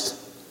realized,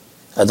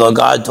 I thought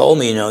God told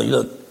me,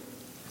 look,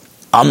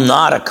 I'm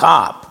not a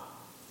cop.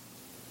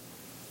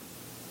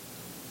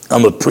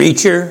 I'm a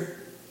preacher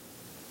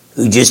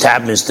who just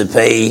happens to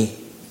pay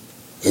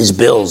his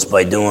bills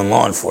by doing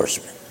law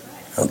enforcement.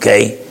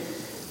 Okay?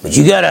 But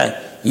you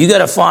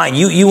gotta find,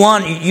 you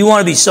want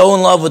to be so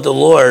in love with the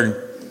Lord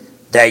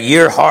that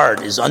your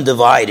heart is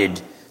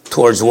undivided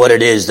towards what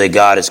it is that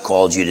God has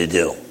called you to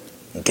do.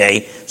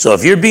 Okay? So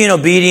if you're being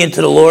obedient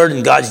to the Lord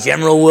and God's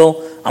general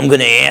will, I'm going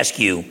to ask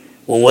you,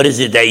 well, what is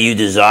it that you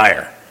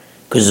desire?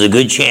 Because there's a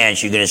good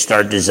chance you're going to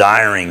start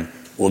desiring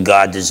what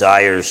God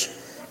desires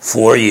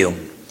for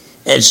you.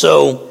 And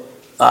so,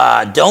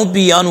 don't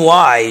be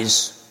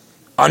unwise.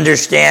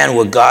 Understand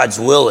what God's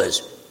will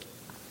is.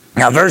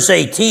 Now, verse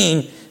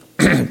 18,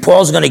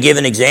 Paul's going to give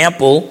an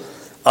example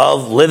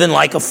of living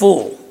like a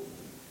fool.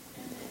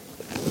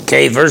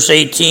 Okay, verse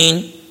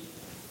 18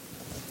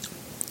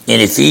 in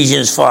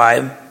Ephesians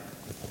 5.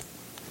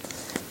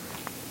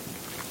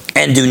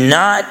 And do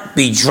not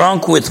be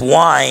drunk with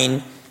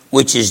wine,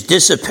 which is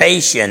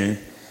dissipation,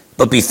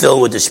 but be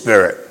filled with the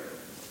Spirit.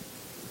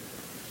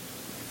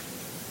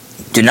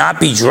 Do not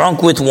be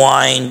drunk with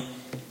wine,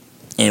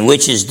 in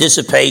which is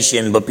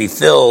dissipation, but be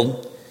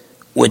filled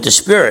with the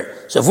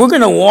Spirit. So if we're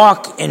going to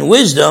walk in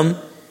wisdom,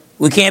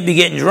 we can't be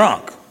getting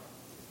drunk.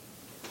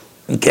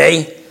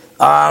 Okay?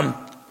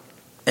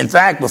 In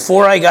fact,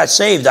 before I got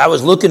saved, I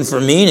was looking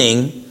for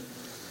meaning,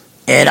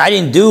 and I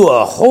didn't do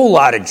a whole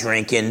lot of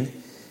drinking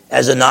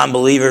as a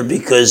non-believer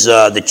because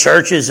the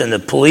churches and the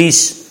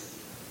police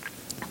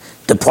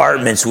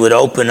departments would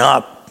open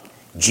up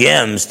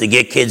gyms to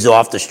get kids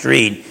off the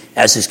street,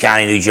 Essex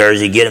County, New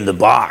Jersey, get them to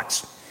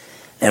box.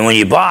 And when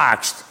you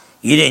boxed,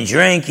 you didn't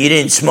drink, you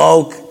didn't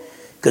smoke,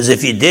 because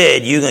if you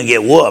did, you're going to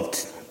get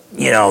whooped.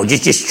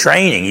 Just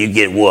training, you'd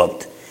get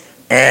whooped.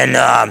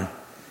 And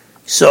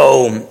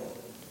so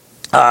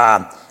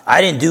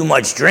I didn't do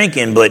much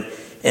drinking, but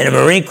in the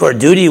Marine Corps,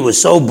 duty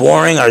was so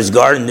boring. I was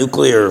guarding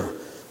nuclear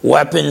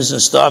weapons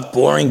and stuff,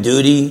 boring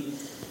duty.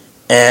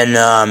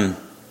 And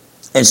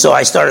so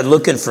I started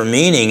looking for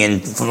meaning,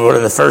 and one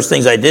of the first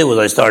things I did was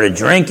I started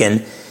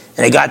drinking,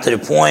 and it got to the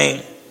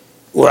point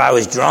where I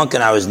was drunk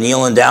and I was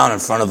kneeling down in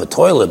front of a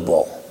toilet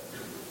bowl.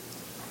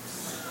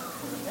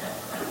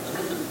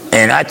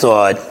 And I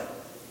thought,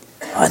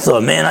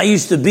 man, I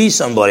used to be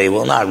somebody.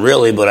 Well, not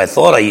really, but I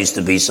thought I used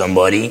to be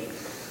somebody.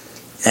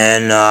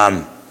 And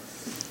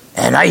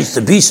I used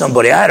to be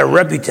somebody. I had a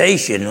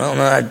reputation. Well,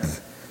 not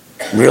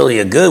really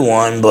a good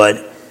one,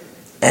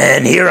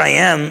 and here I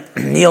am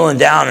kneeling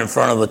down in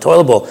front of a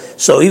toilet bowl.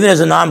 So even as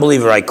a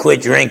non-believer, I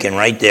quit drinking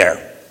right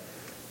there.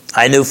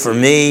 I knew for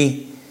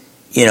me,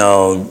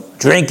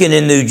 drinking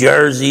in New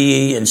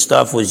Jersey and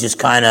stuff was just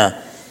kind of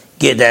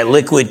get that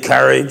liquid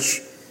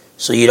courage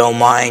so you don't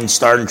mind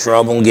starting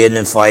trouble and getting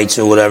in fights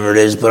or whatever it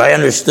is. But I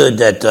understood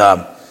that,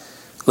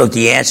 look,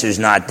 the answer's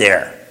not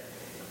there.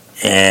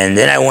 And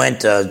then I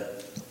went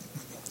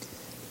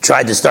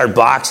tried to start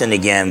boxing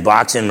again,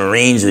 boxing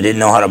Marines who didn't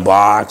know how to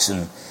box,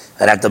 and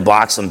I'd have to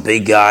box some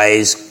big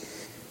guys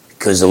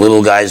because the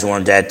little guys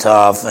weren't that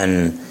tough,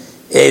 and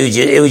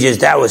it was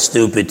just that was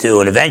stupid too.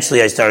 And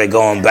eventually I started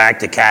going back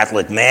to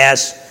Catholic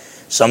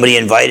Mass. Somebody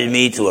invited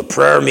me to a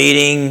prayer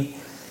meeting,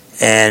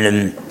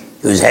 and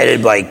it was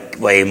headed by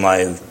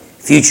my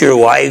future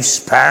wife's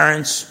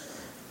parents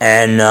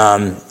and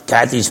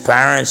Kathy's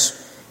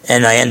parents,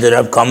 and I ended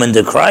up coming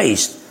to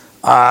Christ.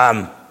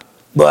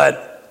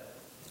 But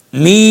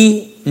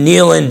me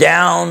kneeling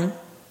down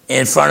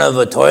in front of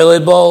a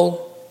toilet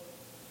bowl,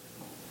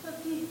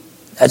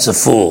 that's a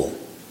fool.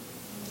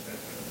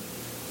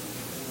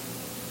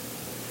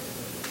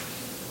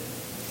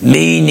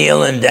 Me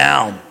kneeling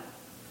down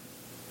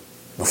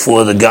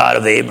before the God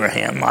of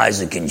Abraham,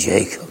 Isaac, and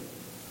Jacob.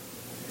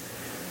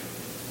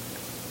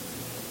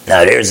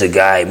 Now there's a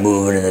guy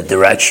moving in the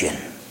direction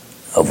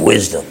of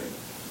wisdom.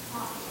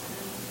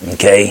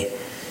 Okay?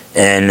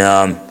 And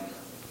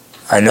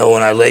I know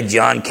when I led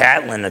John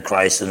Catlin to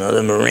Christ,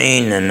 another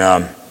Marine, and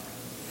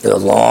there's a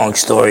long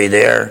story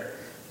there,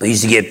 but he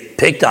used to get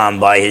picked on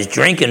by his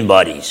drinking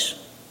buddies.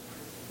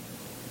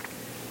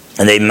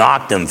 And they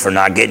mocked him for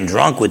not getting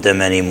drunk with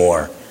them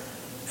anymore.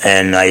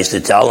 And I used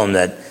to tell him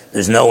that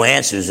there's no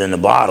answers in the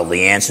bottle.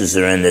 The answers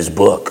are in this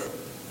book,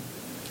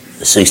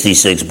 the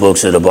 66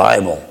 books of the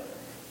Bible.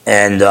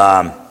 And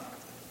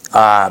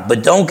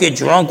but don't get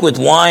drunk with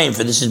wine,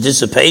 for this is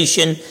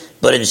dissipation,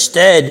 but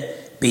instead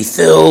be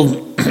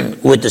filled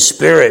with the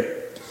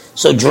Spirit.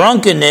 So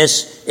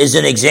drunkenness is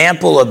an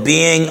example of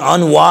being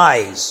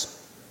unwise.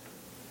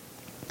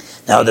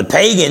 Now the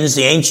pagans,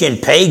 the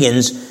ancient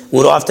pagans,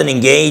 would often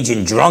engage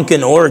in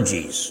drunken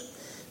orgies.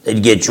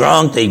 They'd get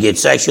drunk. They'd get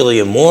sexually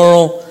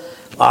immoral.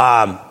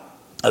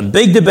 A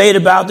big debate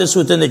about this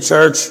within the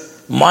church.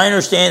 My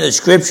understanding of the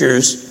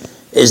scriptures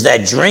is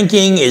that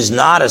drinking is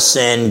not a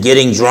sin,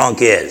 getting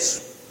drunk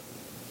is.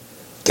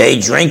 Okay,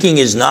 drinking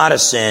is not a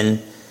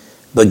sin,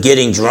 but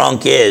getting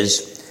drunk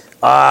is.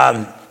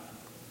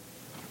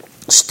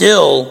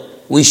 Still,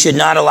 we should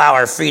not allow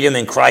our freedom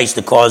in Christ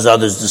to cause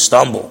others to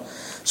stumble.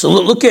 So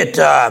look at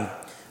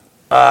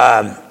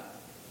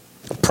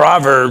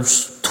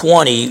Proverbs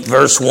 20,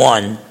 verse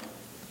 1.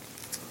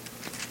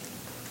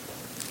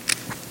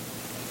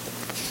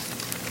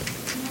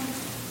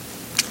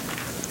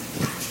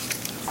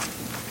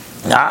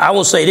 Now, I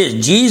will say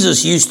this.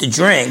 Jesus used to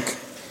drink,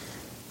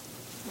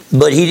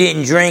 but he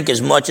didn't drink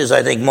as much as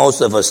I think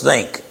most of us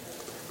think.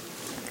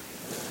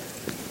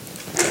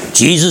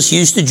 Jesus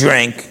used to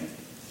drink,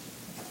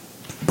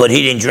 but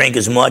he didn't drink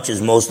as much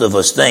as most of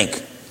us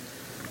think.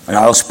 And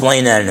I'll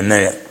explain that in a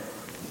minute.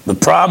 But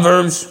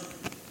Proverbs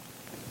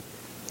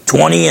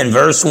 20 and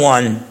verse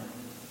 1,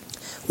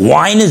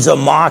 wine is a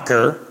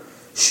mocker,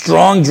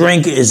 strong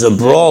drink is a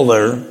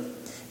brawler,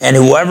 and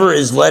whoever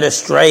is led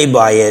astray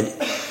by it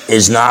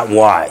is not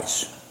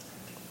wise.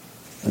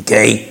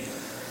 Okay?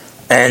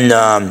 And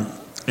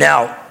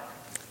now,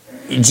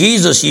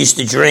 Jesus used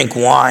to drink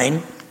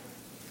wine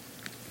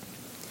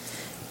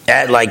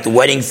at like the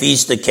wedding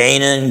feast of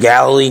Cana in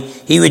Galilee.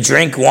 He would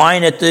drink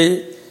wine at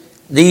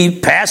the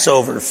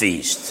Passover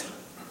feast.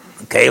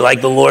 Okay,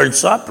 like the Lord's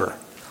Supper.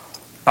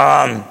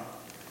 But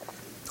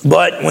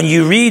when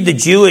you read the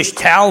Jewish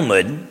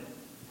Talmud,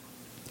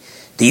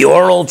 the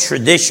oral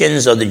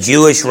traditions of the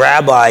Jewish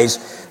rabbis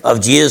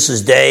of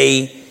Jesus'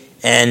 day,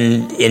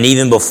 and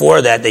even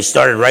before that, they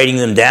started writing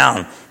them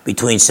down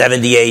between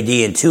 70 AD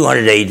and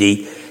 200 AD.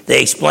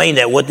 They explained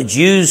that what the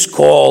Jews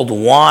called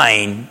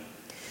wine,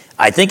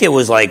 I think it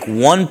was like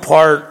 1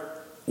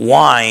 part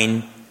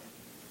wine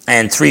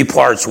and 3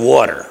 parts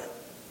water.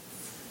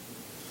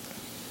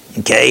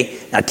 Okay?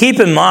 Now keep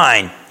in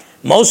mind,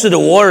 most of the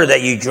water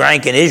that you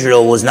drank in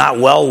Israel was not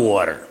well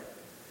water.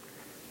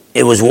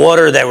 It was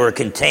water that were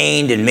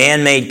contained in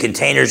man-made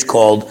containers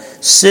called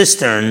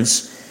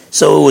cisterns,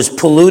 so it was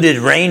polluted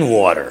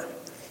rainwater.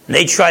 And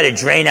they tried to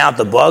drain out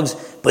the bugs,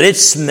 but it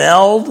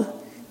smelled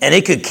and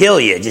it could kill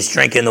you just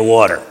drinking the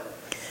water.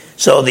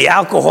 So the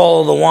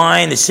alcohol of the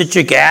wine, the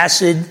citric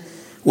acid,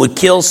 would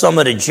kill some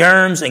of the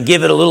germs and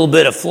give it a little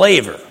bit of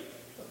flavor.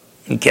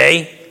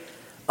 Okay?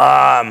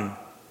 But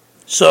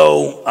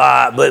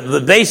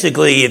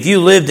basically, if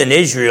you lived in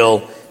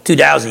Israel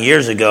 2,000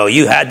 years ago,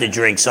 you had to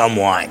drink some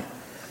wine.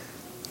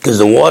 Because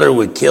the water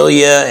would kill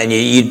you and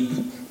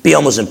you'd be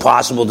almost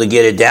impossible to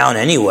get it down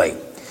anyway.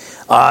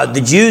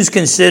 The Jews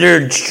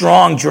considered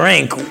strong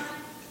drink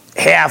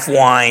half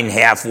wine,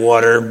 half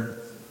water.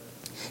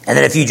 And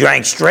then if you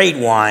drank straight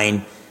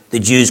wine, the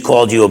Jews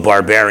called you a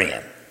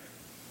barbarian.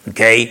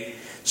 Okay?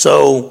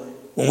 So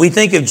when we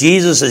think of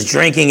Jesus as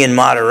drinking in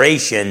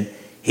moderation,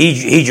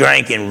 he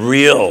drank in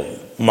real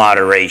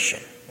moderation.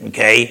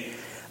 Okay?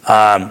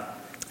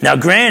 Now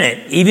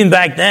granted, even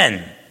back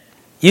then,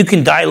 you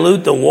can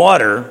dilute the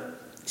water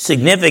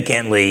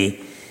significantly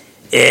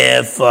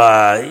if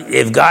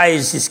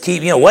guys just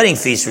keep, wedding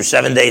feasts for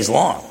 7 days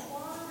long.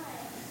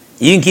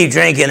 You can keep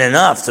drinking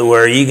enough to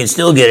where you can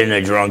still get in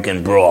a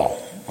drunken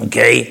brawl.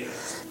 Okay?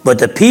 But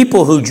the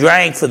people who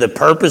drank for the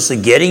purpose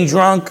of getting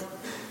drunk,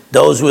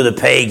 those were the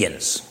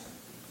pagans.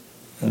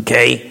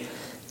 Okay?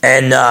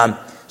 And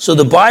so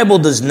the Bible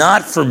does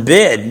not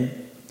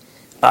forbid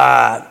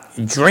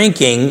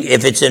drinking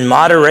if it's in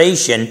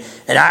moderation.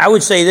 And I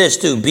would say this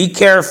too, be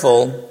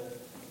careful.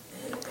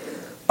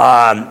 When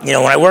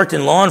I worked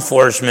in law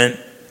enforcement,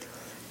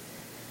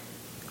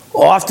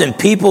 often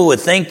people would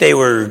think they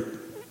were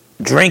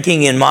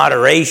drinking in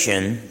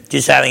moderation,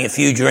 just having a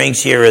few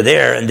drinks here or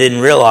there, and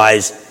didn't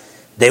realize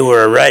they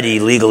were already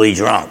legally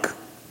drunk.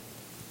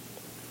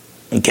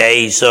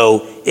 Okay,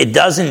 so it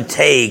doesn't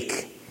take,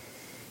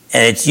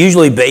 and it's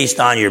usually based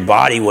on your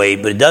body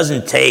weight, but it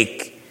doesn't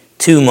take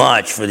too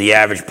much for the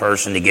average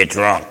person to get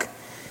drunk.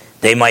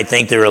 They might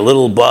think they're a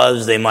little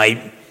buzzed, they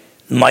might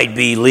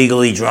be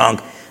legally drunk,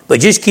 but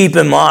just keep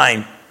in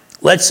mind,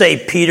 let's say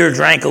Peter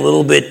drank a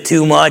little bit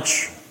too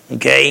much,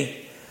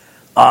 okay?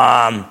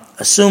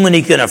 Assuming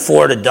he can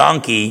afford a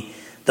donkey,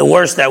 the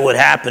worst that would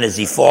happen is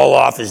he fall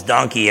off his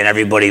donkey and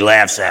everybody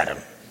laughs at him.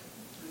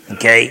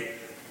 Okay?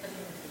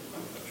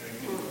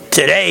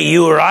 Today,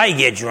 you or I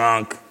get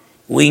drunk,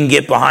 we can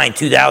get behind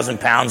 2,000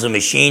 pounds of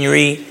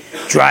machinery,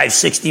 drive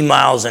 60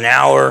 miles an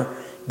hour,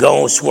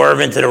 go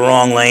swerve into the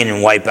wrong lane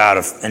and wipe out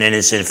an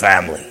innocent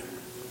family.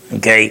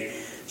 Okay?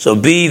 So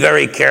be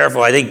very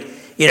careful. I think,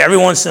 every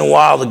once in a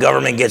while the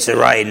government gets it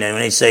right, and when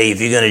they say if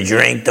you're going to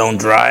drink, don't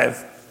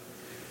drive.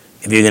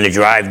 If you're going to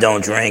drive,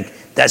 don't drink.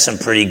 That's some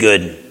pretty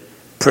good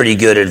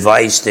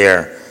advice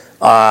there.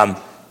 But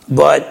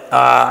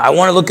I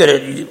want to look at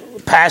a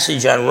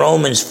passage on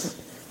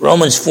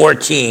Romans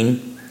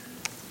 14.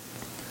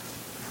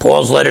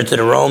 Paul's letter to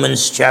the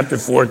Romans, chapter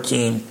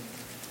 14.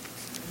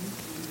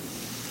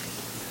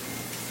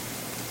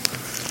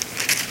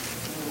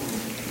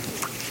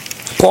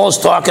 Paul's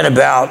talking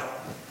about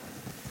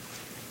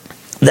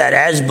that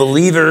as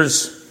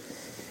believers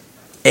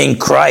in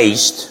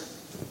Christ,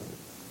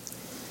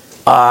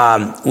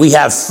 we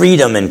have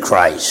freedom in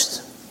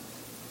Christ.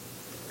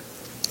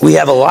 We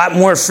have a lot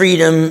more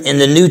freedom in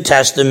the New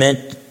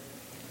Testament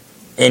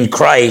in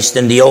Christ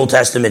than the Old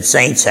Testament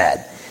saints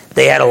had.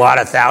 They had a lot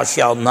of thou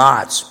shalt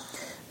nots.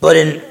 But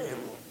in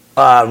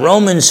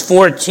Romans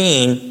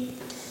 14,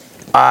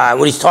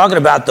 what he's talking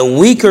about, the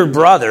weaker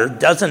brother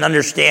doesn't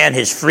understand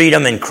his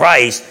freedom in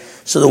Christ,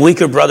 so the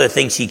weaker brother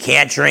thinks he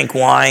can't drink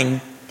wine.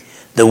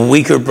 The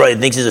weaker brother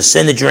thinks it's a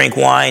sin to drink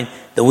wine.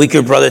 The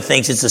weaker brother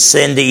thinks it's a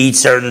sin to eat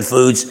certain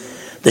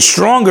foods. The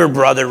stronger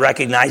brother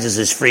recognizes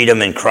his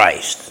freedom in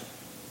Christ.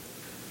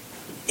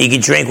 He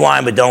can drink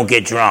wine but don't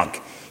get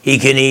drunk. He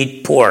can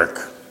eat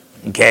pork.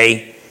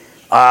 Okay?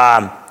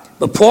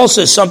 But Paul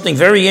says something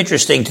very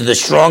interesting to the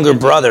stronger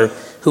brother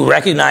who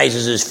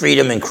recognizes his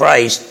freedom in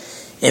Christ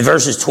in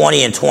verses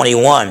 20 and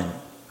 21.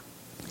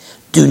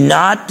 Do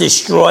not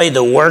destroy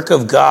the work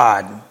of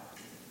God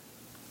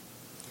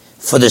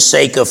for the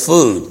sake of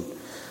food.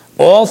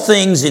 All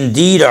things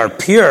indeed are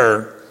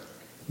pure,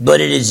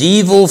 but it is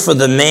evil for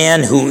the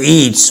man who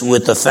eats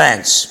with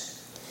offense.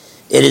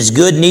 It is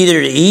good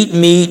neither to eat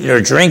meat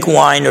nor drink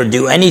wine or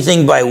do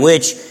anything by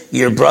which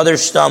your brother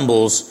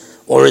stumbles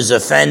or is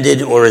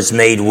offended or is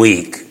made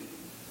weak.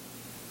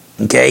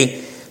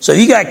 Okay? So if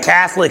you got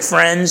Catholic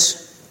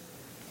friends,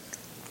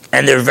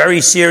 and they're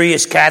very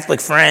serious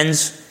Catholic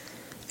friends,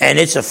 and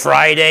it's a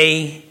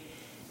Friday,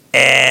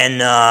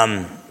 and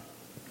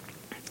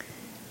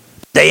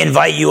they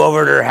invite you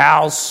over to their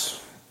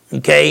house,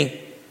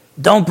 okay?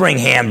 Don't bring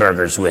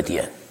hamburgers with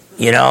you.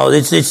 You know,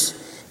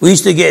 we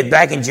used to get,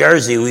 back in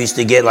Jersey, we used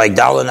to get like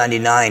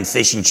 $1.99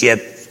 fish and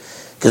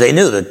chips, because they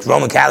knew the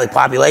Roman Catholic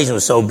population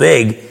was so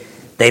big,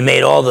 they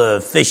made all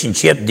the fish and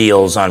chip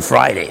deals on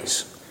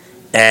Fridays.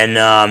 And,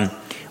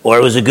 or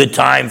it was a good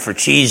time for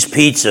cheese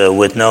pizza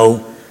with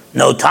no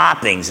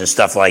toppings and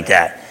stuff like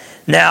that.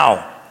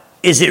 Now,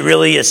 is it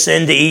really a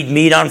sin to eat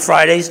meat on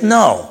Fridays?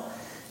 No.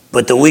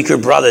 But the weaker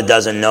brother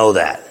doesn't know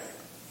that.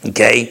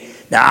 Okay?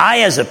 Now, I,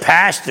 as a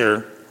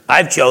pastor,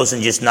 I've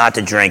chosen just not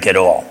to drink at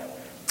all.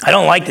 I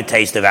don't like the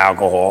taste of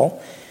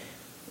alcohol.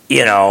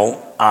 You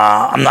know,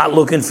 I'm not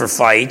looking for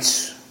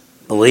fights,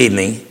 believe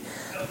me.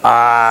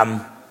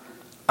 And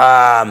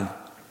I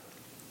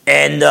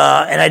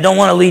don't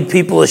want to lead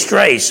people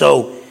astray.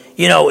 So,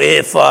 you know,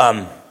 if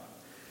I'm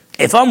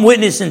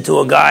witnessing to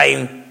a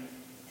guy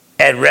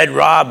at Red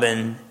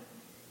Robin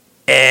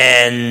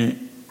and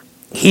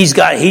he's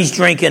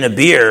drinking a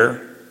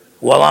beer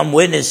while I'm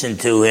witnessing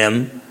to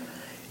him,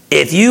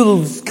 if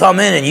you come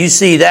in and you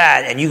see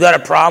that and you got a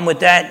problem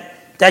with that,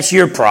 that's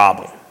your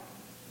problem.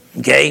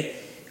 Okay?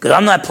 Because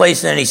I'm not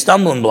placing any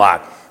stumbling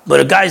block. But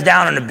if a guy's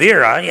down on the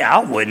beer,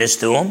 I'll witness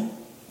to him.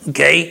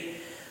 Okay?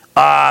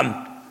 But,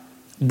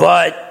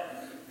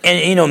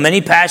 and you know,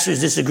 many pastors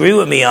disagree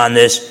with me on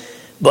this,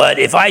 but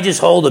if I just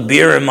hold a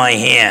beer in my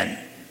hand,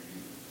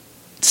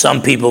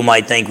 some people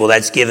might think, well,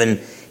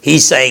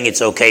 he's saying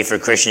it's okay for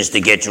Christians to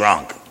get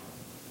drunk.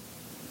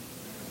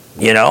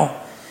 You know?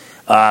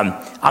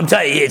 I'm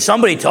telling you,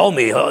 somebody told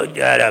me we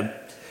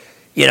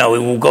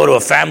will go to a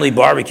family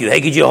barbecue.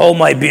 Hey, could you hold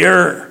my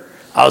beer?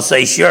 I'll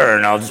say sure,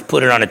 and I'll just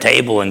put it on a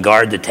table and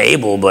guard the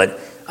table, but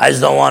I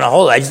just don't want to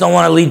hold it. I just don't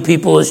want to lead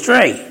people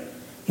astray.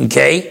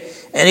 Okay?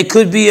 And it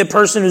could be a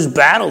person who's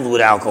battled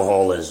with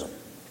alcoholism.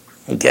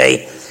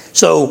 Okay?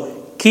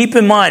 So keep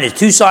in mind, there's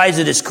two sides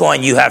of this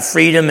coin. You have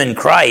freedom in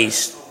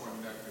Christ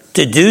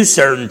to do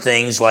certain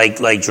things like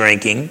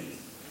drinking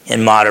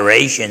in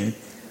moderation,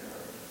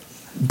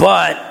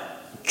 but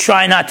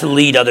try not to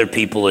lead other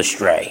people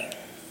astray.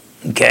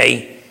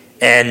 Okay?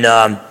 And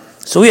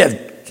so we have,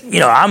 you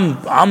know,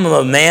 I'm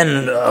a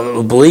man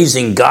who believes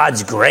in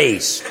God's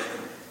grace,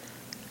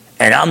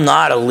 and I'm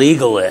not a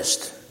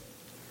legalist.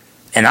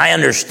 And I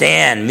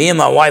understand, me and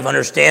my wife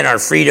understand our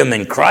freedom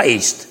in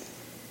Christ,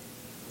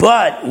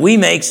 but we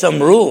make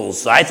some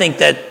rules. I think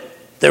that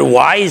they're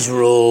wise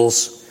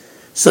rules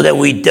so that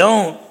we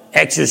don't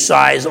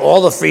exercise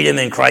all the freedom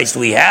in Christ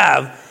we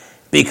have,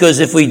 because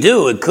if we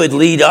do, it could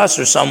lead us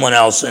or someone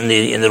else in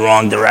the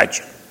wrong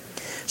direction.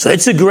 So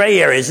it's a gray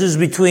area. This is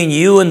between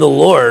you and the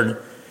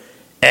Lord.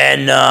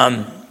 And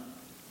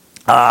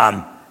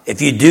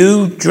if you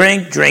do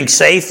drink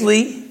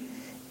safely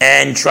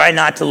and try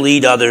not to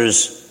lead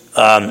others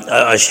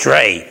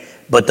astray.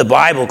 But the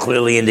Bible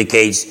clearly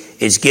indicates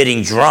it's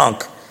getting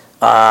drunk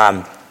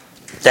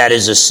that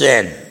is a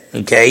sin.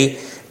 Okay?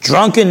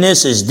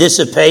 Drunkenness is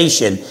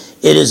dissipation.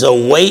 It is a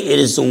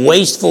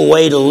wasteful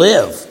way to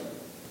live.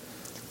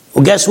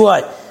 Well, guess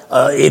what?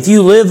 If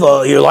you live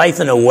your life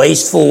in a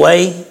wasteful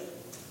way,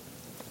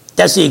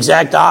 that's the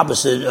exact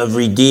opposite of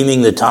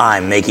redeeming the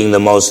time, making the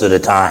most of the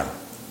time.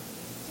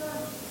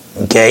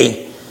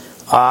 Okay?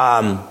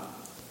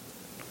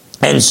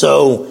 And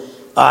so,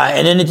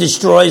 and then it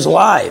destroys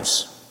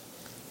lives.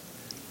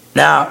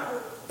 Now,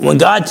 when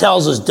God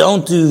tells us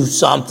don't do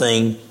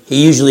something,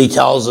 He usually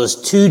tells us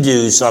to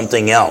do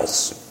something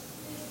else.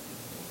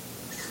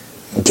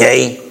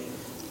 Okay?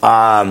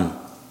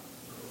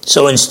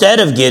 So instead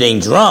of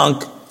getting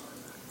drunk,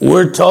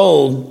 we're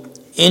told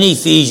in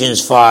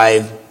Ephesians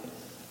 5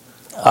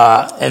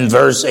 and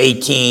verse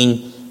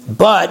 18,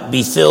 but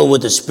be filled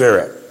with the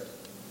Spirit.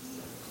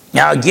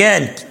 Now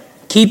again,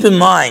 keep in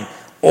mind,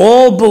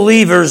 all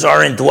believers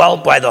are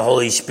indwelt by the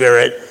Holy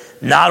Spirit.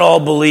 Not all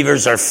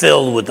believers are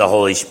filled with the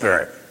Holy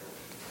Spirit.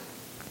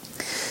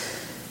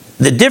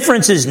 The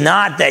difference is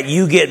not that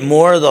you get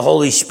more of the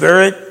Holy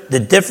Spirit. The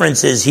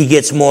difference is He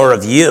gets more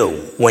of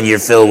you when you're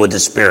filled with the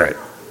Spirit.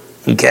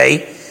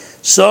 Okay?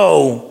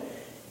 So,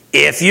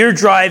 if you're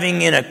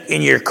driving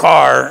in your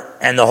car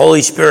and the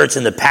Holy Spirit's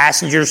in the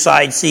passenger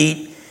side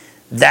seat,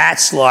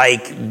 that's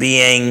like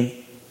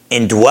being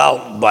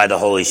indwelt by the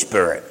Holy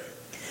Spirit.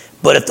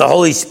 But if the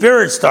Holy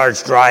Spirit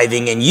starts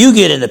driving and you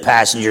get in the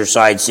passenger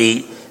side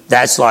seat,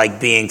 that's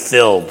like being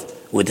filled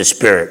with the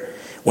Spirit.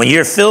 When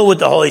you're filled with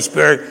the Holy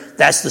Spirit,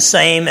 that's the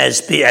same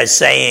as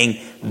saying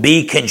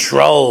be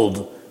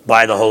controlled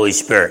by the Holy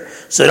Spirit.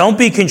 So don't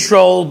be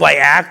controlled by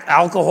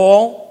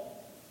alcohol.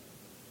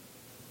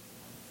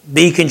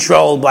 Be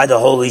controlled by the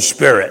Holy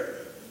Spirit.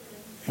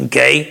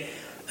 Okay?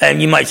 And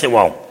you might say,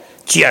 well,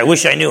 gee, I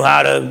wish I knew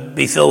how to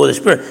be filled with the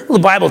Spirit. Well,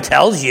 the Bible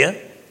tells you.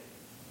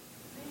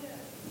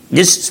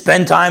 Just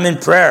spend time in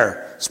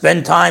prayer.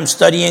 Spend time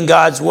studying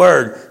God's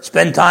Word.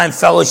 Spend time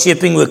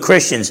fellowshipping with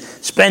Christians.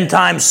 Spend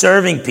time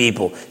serving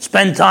people.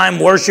 Spend time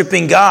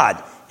worshiping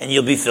God. And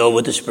you'll be filled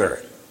with the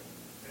Spirit.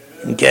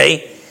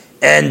 Okay?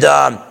 And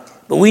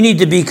but we need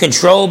to be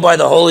controlled by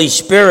the Holy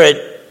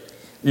Spirit,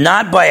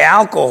 not by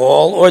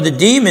alcohol or the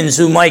demons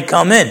who might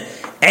come in.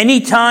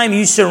 Anytime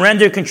you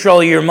surrender control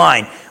of your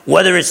mind,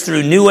 whether it's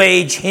through New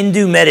Age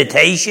Hindu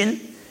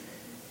meditation,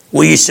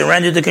 where you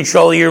surrender the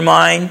control of your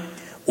mind,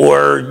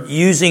 or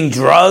using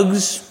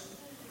drugs,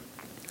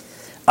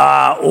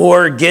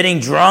 or getting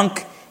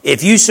drunk,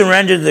 if you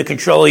surrender the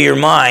control of your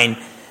mind,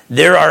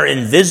 there are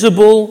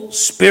invisible,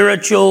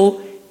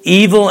 spiritual,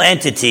 evil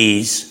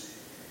entities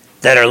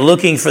that are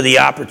looking for the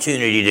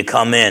opportunity to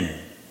come in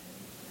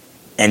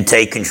and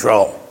take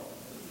control.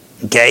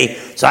 Okay?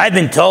 So I've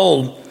been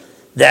told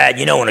that,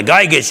 when a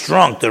guy gets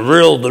drunk, the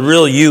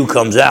real you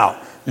comes out.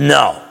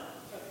 No.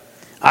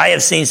 I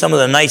have seen some of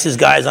the nicest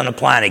guys on the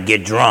planet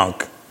get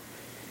drunk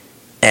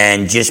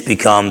and just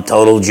become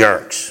total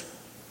jerks.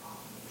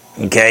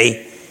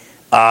 Okay?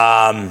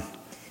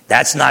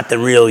 That's not the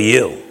real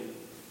you.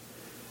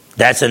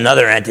 That's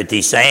another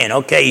entity saying,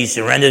 okay, you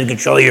surrender the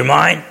control of your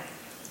mind.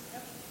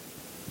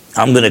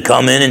 I'm going to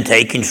come in and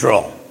take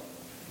control.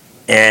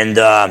 And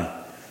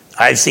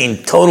I've seen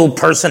total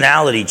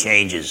personality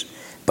changes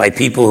by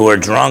people who are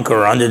drunk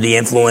or under the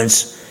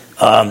influence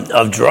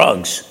of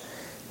drugs.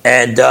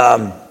 And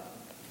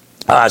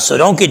so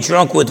don't get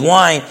drunk with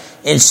wine.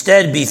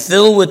 Instead, be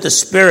filled with the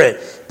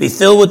Spirit. Be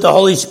filled with the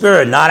Holy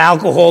Spirit, not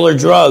alcohol or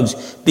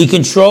drugs. Be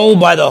controlled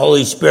by the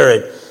Holy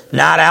Spirit,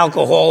 not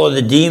alcohol or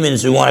the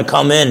demons who want to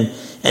come in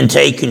and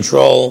take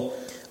control.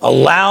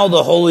 Allow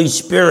the Holy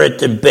Spirit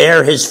to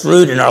bear His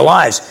fruit in our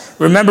lives.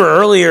 Remember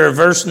earlier,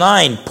 verse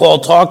 9, Paul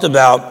talked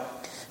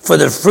about, for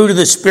the fruit of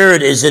the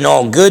Spirit is in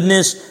all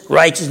goodness,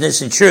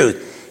 righteousness, and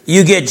truth.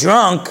 You get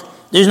drunk,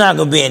 there's not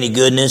going to be any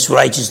goodness,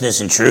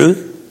 righteousness, and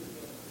truth.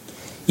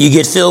 You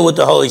get filled with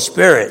the Holy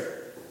Spirit,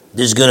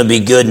 there's going to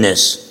be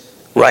goodness,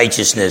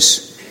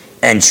 righteousness,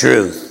 and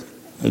truth.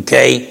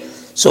 Okay?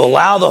 So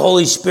allow the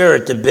Holy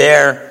Spirit to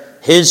bear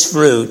His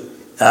fruit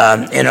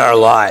in our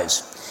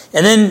lives.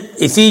 And then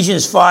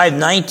Ephesians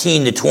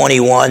 5:19 to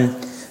 21,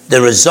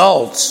 the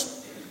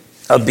results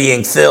of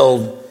being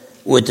filled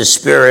with the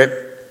Spirit.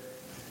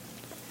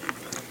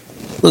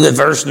 Look at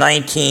verse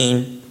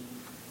 19.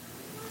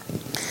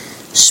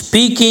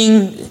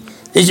 Speaking,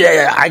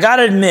 I got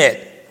to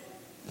admit,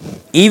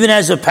 even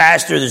as a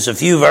pastor, there's a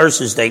few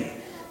verses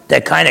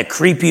that kind of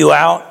creep you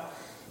out.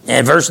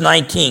 And verse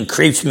 19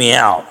 creeps me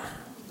out.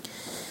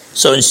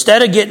 So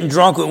instead of getting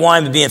drunk with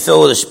wine and being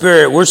filled with the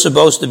Spirit, we're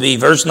supposed to be,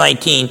 verse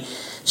 19,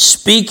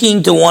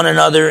 speaking to one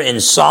another in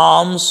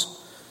psalms.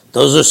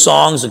 Those are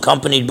songs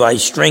accompanied by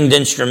stringed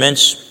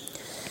instruments.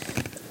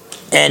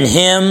 And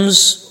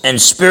hymns and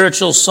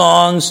spiritual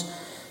songs,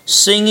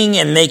 singing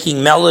and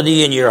making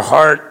melody in your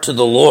heart to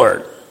the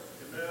Lord.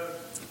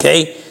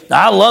 Okay?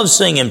 Now, I love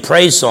singing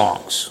praise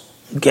songs.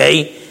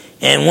 Okay?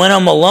 And when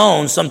I'm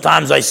alone,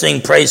 sometimes I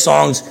sing praise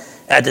songs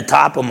at the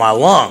top of my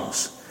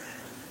lungs.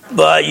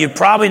 But you're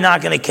probably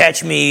not going to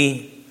catch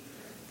me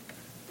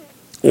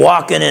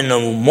walking in the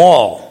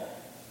mall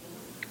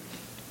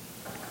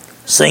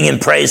singing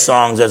praise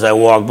songs as I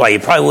walk by. You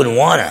probably wouldn't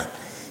want to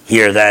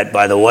hear that,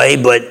 by the way,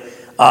 but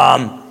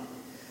I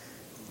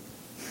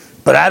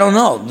don't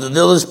know.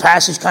 This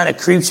passage kind of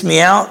creeps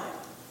me out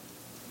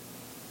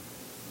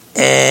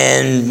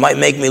and might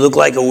make me look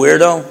like a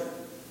weirdo.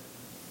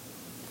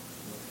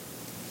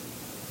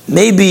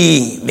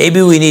 Maybe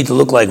we need to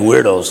look like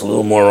weirdos a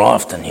little more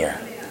often here.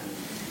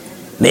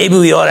 Maybe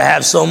we ought to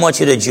have so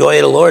much of the joy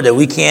of the Lord that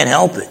we can't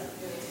help it.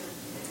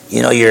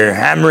 You're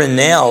hammering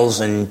nails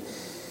and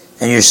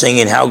you're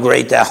singing How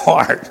Great Thou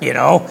Art,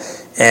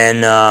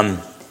 And,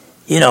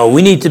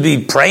 we need to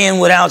be praying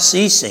without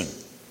ceasing.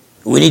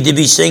 We need to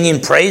be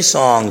singing praise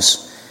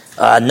songs,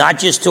 not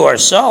just to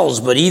ourselves,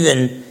 but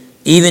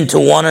even to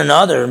one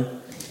another.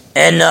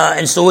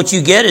 And so what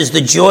you get is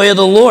the joy of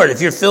the Lord.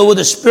 If you're filled with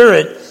the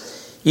Spirit,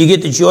 you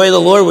get the joy of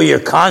the Lord where you're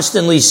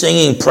constantly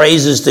singing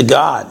praises to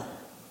God.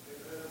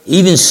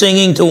 Even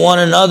singing to one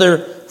another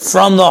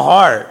from the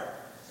heart.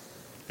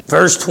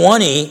 Verse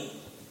 20,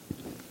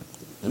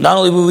 not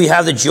only will we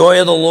have the joy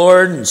of the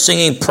Lord and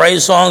singing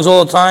praise songs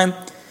all the time.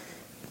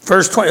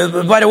 Verse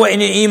 20, by the way,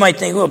 you might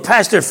think, well,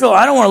 Pastor Phil,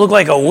 I don't want to look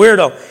like a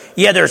weirdo.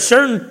 Yeah, there are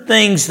certain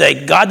things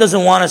that God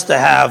doesn't want us to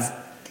have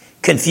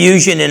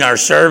confusion in our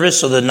service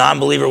so the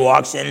non-believer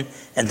walks in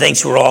and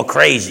thinks we're all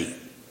crazy.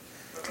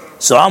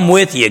 So I'm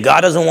with you.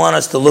 God doesn't want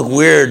us to look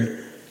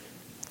weird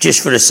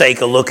just for the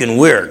sake of looking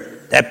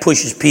weird. That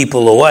pushes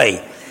people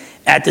away.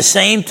 At the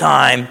same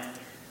time,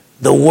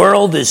 the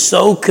world is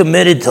so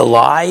committed to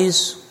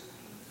lies.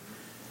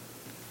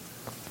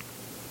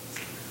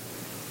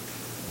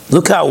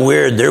 Look how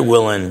weird they're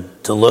willing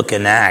to look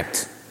and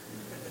act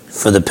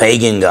for the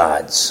pagan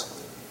gods.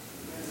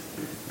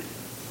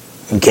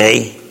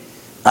 Okay?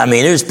 I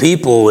mean, there's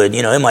people with,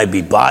 it might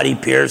be body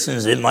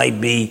piercings, it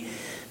might be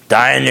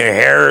dyeing their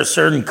hair a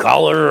certain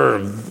color or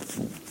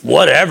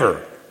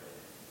whatever.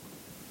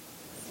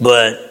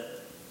 But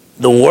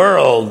the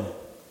world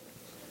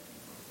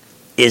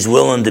is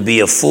willing to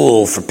be a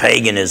fool for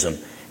paganism.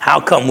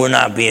 How come we're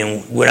not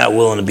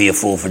willing to be a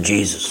fool for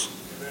Jesus?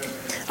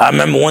 I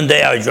remember one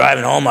day I was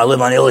driving home. I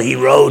live on Illahee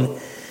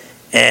Road,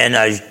 and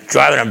I was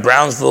driving on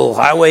Brownsville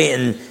Highway,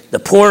 and the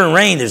pouring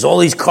rain, there's all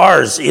these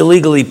cars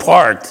illegally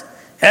parked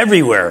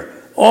everywhere,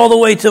 all the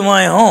way to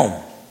my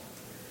home.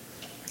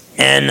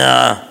 And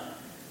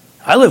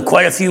I live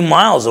quite a few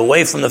miles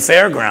away from the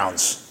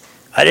fairgrounds.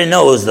 I didn't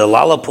know it was the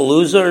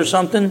Lollapalooza or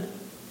something.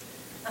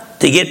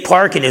 To get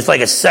parking, it's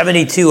like a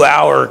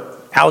 72-hour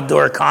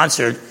outdoor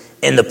concert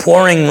in the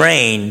pouring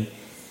rain,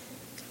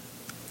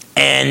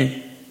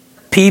 and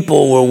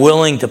people were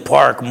willing to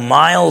park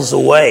miles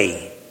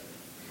away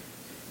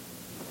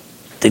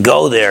to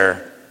go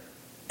there.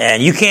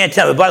 And you can't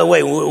tell me, by the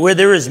way, where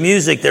there is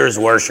music, there is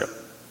worship.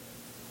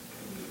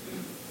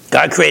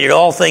 God created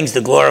all things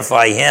to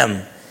glorify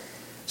Him.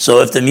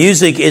 So if the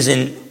music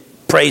isn't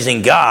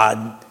praising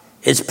God,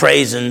 it's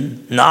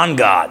praising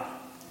non-God.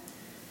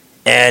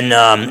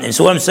 And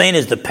so what I'm saying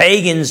is the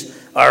pagans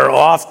are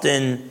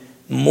often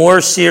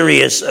more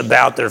serious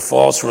about their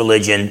false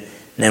religion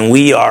than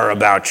we are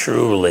about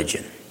true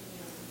religion.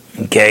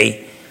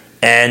 Okay?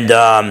 And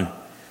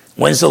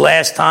when's the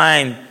last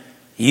time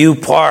you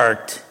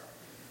parked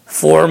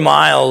 4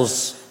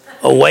 miles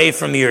away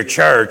from your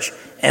church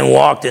and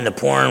walked in the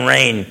pouring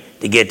rain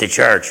to get to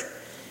church?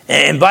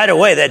 And by the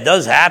way, that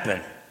does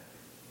happen,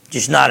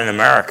 just not in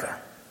America.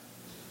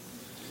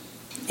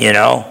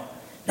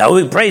 Now,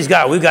 we praise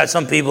God. We've got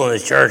some people in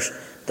this church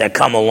that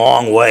come a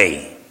long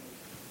way.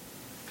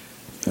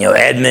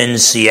 Edmond,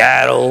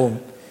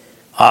 Seattle.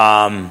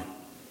 But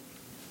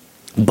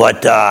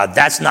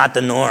that's not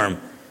the norm.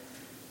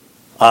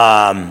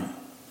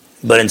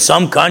 But in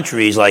some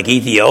countries like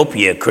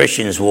Ethiopia,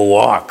 Christians will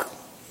walk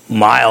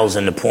miles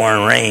in the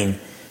pouring rain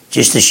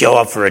just to show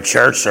up for a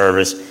church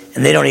service,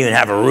 and they don't even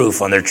have a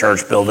roof on their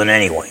church building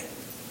anyway.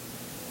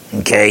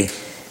 Okay?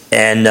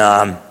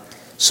 And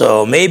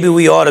so maybe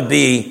we ought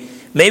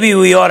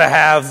to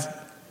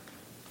have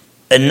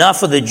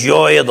enough of the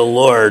joy of the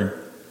Lord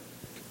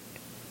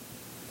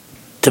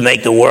to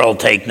make the world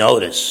take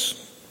notice.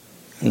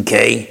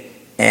 Okay?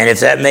 And if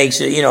that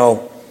makes it,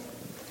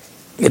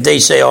 if they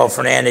say, oh,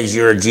 Fernandez,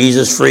 you're a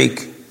Jesus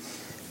freak,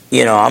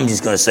 I'm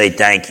just going to say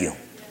thank you.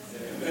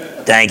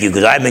 Thank you,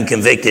 because I've been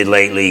convicted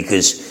lately,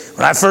 because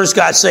when I first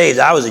got saved,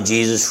 I was a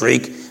Jesus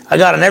freak. I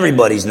got on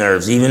everybody's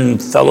nerves, even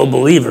fellow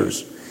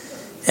believers.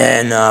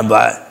 And,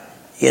 but,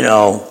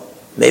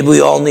 maybe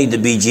we all need to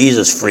be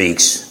Jesus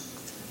freaks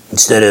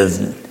instead of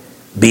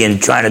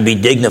trying to be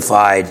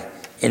dignified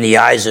in the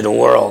eyes of the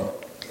world.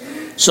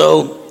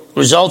 So,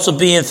 results of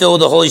being filled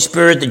with the Holy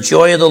Spirit, the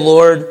joy of the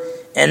Lord,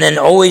 and then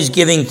always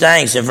giving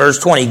thanks. In verse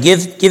 20,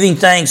 giving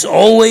thanks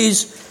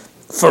always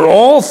for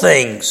all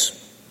things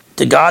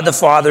to God the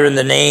Father in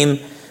the name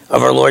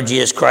of our Lord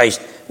Jesus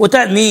Christ. What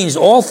that means,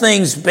 all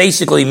things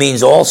basically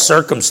means all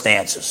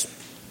circumstances.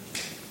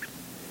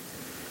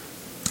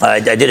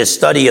 I did a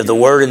study of the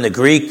word in the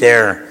Greek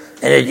there,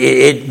 and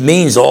it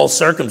means all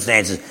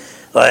circumstances.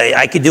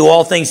 I could do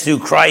all things through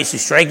Christ who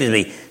strengthens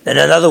me. And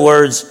in other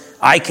words,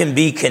 I can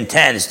be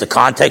content. It's the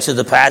context of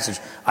the passage.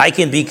 I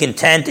can be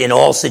content in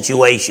all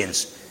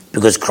situations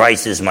because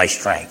Christ is my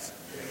strength.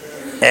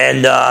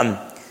 And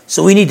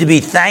so we need to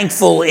be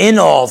thankful in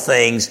all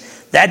things.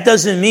 That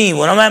doesn't mean,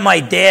 when I'm at my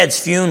dad's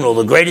funeral,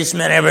 the greatest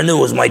man I ever knew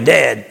was my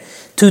dad,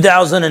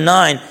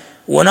 2009.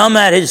 When I'm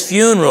at his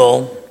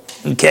funeral,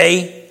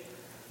 okay,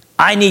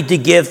 I need to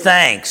give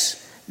thanks.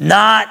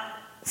 Not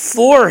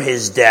for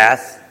his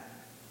death,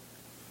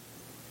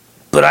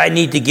 but I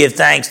need to give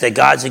thanks that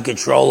God's in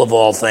control of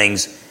all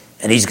things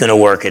and He's going to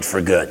work it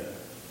for good.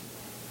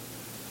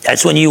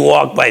 That's when you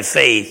walk by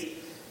faith,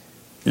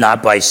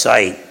 not by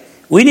sight.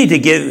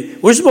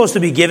 We're supposed to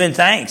be giving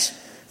thanks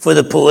for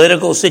the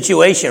political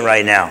situation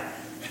right now.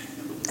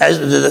 As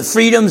the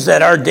freedoms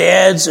that our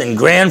dads and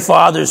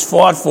grandfathers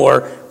fought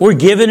for, we're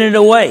giving it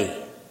away.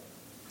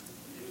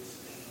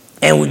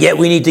 And yet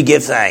we need to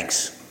give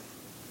thanks.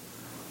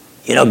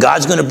 You know,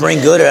 God's going to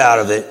bring good out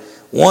of it.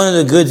 One of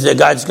the goods that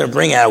God's going to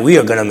bring out, we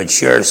are going to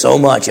mature so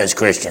much as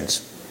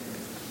Christians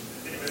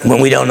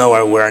when we don't know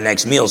where our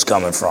next meal's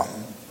coming from.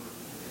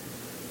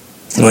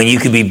 When you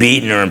could be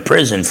beaten or in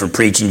prison for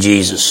preaching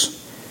Jesus.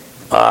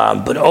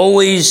 But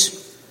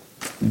always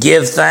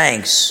give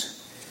thanks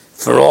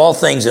for all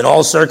things in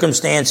all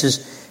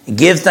circumstances.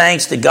 Give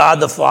thanks to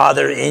God the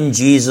Father in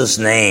Jesus'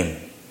 name.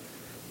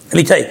 Let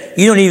me tell you,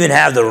 you don't even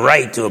have the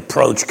right to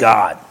approach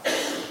God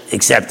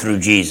except through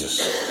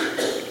Jesus.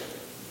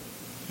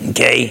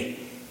 Okay?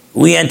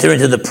 We enter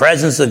into the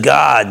presence of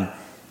God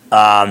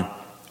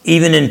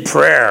even in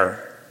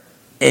prayer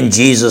in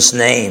Jesus'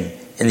 name,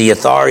 in the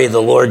authority of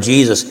the Lord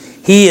Jesus.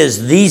 He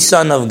is the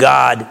Son of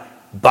God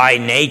by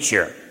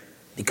nature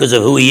because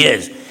of who he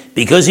is.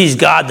 Because he's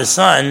God the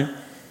Son,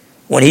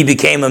 when he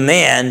became a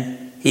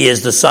man, he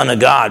is the Son of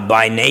God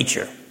by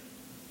nature.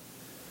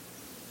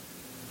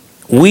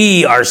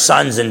 We are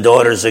sons and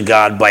daughters of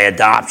God by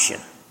adoption.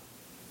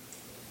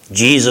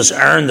 Jesus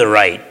earned the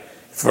right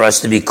for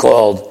us to be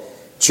called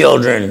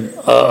children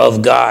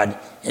of God.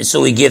 And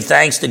so we give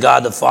thanks to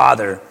God the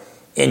Father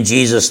in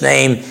Jesus'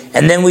 name.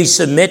 And then we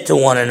submit to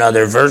one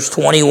another. Verse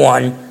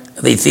 21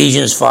 of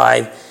Ephesians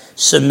 5,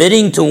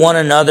 submitting to one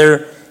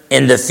another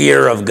in the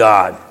fear of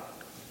God.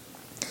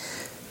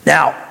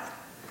 Now,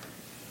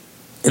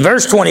 in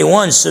verse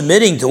 21,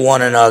 submitting to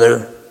one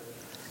another,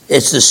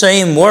 it's the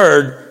same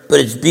word, but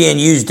it's being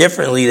used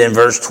differently than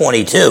verse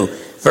 22.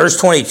 Verse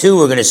 22,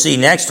 we're going to see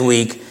next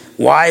week,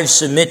 wives,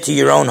 submit to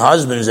your own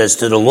husbands as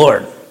to the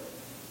Lord.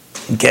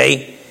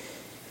 Okay?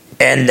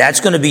 And that's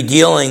going to be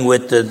dealing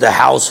with the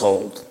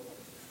household.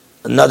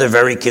 Another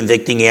very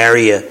convicting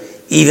area,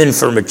 even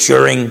for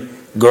maturing,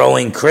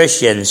 growing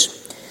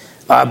Christians.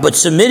 But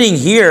submitting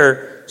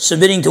here,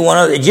 submitting to one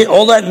another,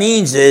 all that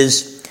means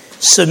is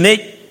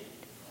submit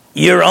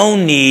your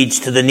own needs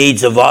to the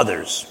needs of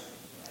others.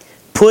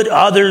 Put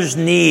others'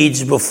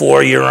 needs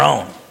before your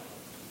own.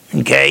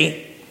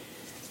 Okay?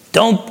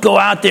 Don't go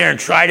out there and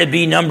try to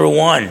be number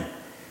one.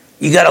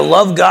 You got to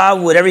love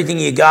God with everything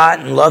you got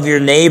and love your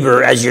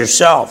neighbor as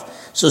yourself.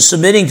 So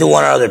submitting to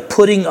one another,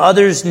 putting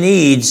others'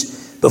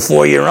 needs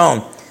before your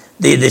own.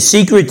 The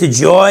secret to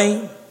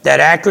joy, that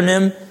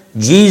acronym,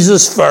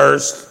 Jesus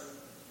first,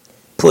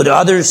 put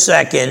others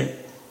second,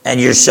 and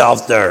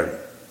yourself third.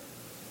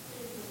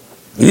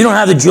 If you don't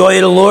have the joy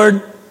of the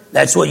Lord,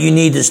 that's what you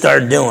need to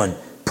start doing.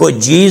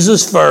 Put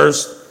Jesus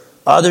first,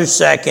 others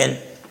second,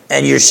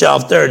 and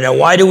yourself third. Now,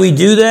 why do we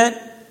do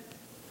that?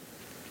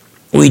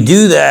 We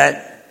do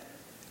that,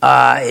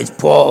 as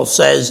Paul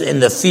says,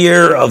 in the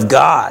fear of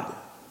God,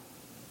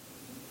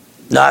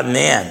 not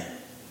man.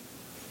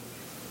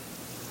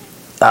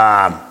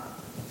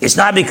 It's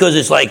not because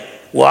it's like,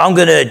 well, I'm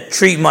going to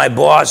treat my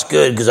boss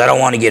good because I don't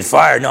want to get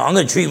fired. No, I'm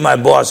going to treat my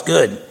boss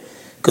good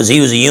because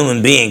he was a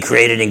human being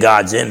created in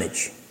God's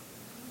image.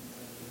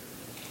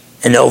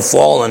 And though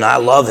fallen, I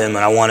love him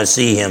and I want to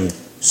see him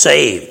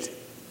saved.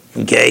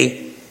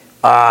 Okay?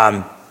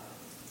 But,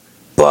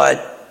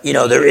 you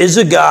know, there is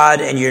a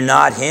God and you're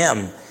not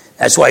him.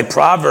 That's why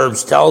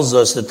Proverbs tells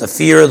us that the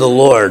fear of the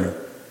Lord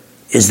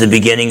is the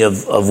beginning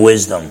of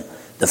wisdom.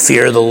 The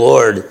fear of the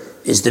Lord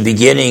is the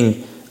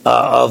beginning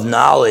of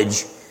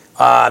knowledge.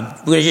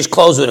 We're going to just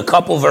close with a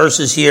couple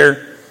verses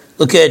here.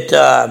 Look at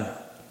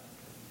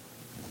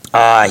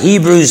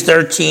Hebrews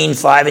 13,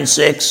 5 and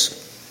 6.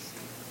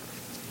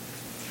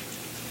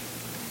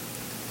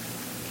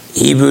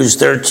 Hebrews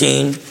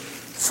 13,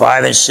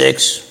 5 and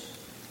 6.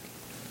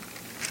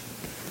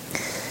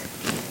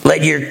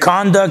 Let your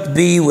conduct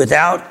be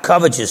without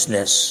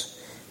covetousness.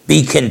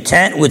 Be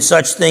content with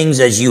such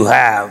things as you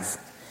have.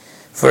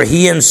 For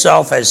he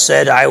himself has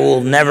said, I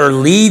will never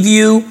leave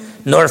you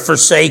nor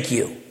forsake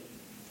you.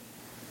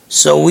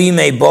 So we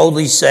may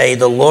boldly say,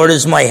 the Lord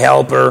is my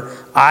helper.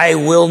 I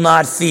will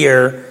not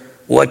fear.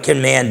 What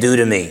can man do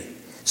to me?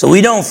 So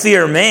we don't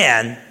fear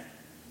man.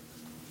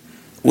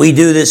 We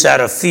do this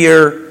out of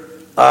fear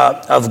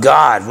of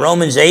God.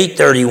 Romans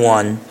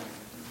 8:31.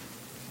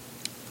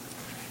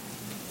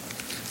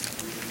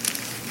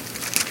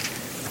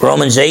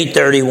 Romans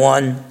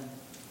 8:31.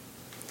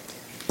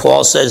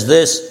 Paul says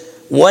this,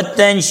 what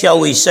then shall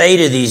we say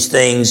to these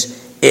things?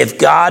 If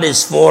God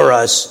is for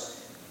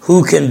us,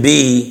 who can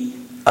be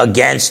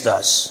against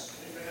us?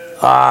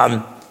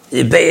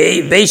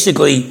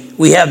 Basically,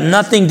 we have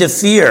nothing to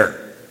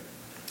fear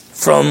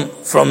from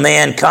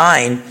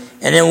mankind.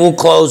 And then we'll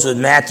close with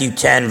Matthew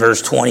 10,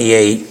 verse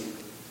 28.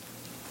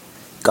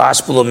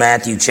 Gospel of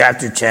Matthew,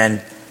 chapter 10,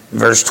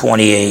 verse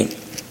 28.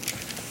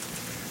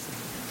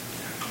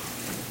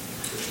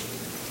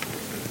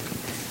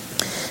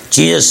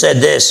 Jesus said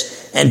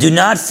this, and do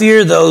not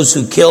fear those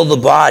who kill the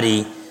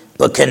body,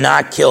 but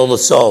cannot kill the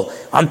soul.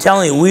 I'm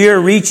telling you, we are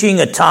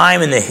reaching a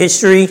time in the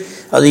history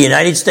of the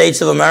United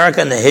States of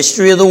America and the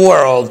history of the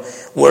world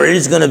where it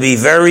is going to be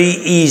very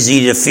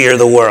easy to fear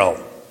the world.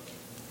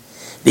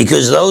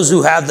 Because those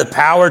who have the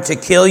power to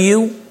kill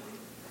you,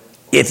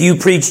 if you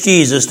preach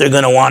Jesus, they're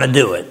going to want to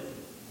do it.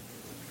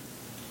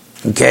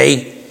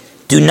 Okay?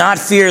 Do not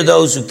fear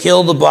those who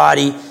kill the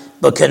body,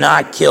 but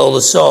cannot kill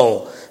the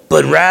soul.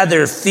 But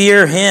rather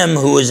fear him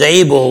who is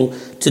able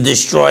to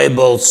destroy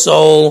both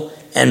soul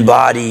and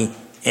body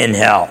in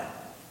hell.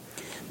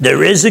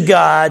 There is a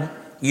God,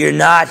 you're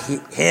not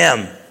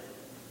him.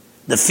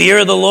 The fear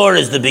of the Lord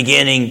is the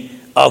beginning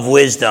of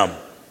wisdom.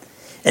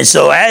 And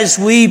so as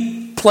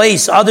we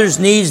place others'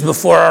 needs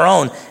before our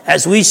own,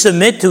 as we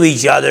submit to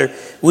each other,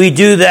 we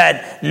do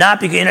that not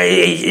because,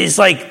 it's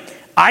like,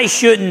 I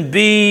shouldn't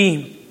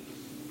be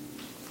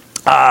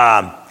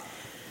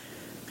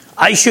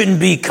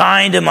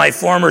kind to my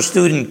former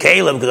student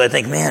Caleb because I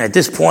think, man, at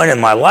this point in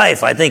my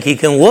life, I think he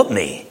can whoop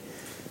me.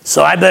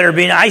 So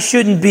I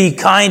shouldn't be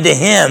kind to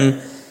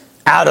him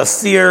out of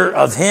fear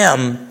of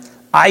him.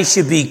 I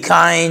should be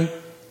kind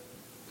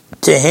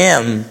to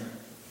him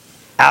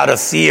out of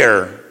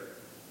fear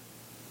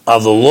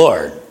of the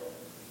Lord.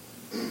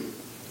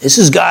 This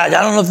is God.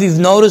 I don't know if you've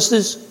noticed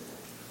this.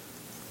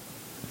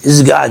 This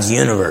is God's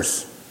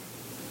universe.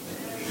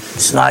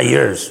 It's not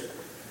yours.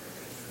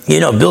 You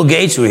know, Bill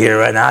Gates were here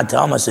right now. I'd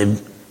tell him, I say,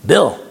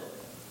 Bill,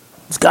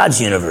 it's God's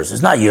universe.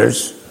 It's not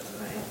yours.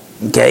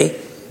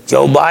 Okay?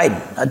 Joe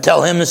Biden, I'd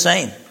tell him the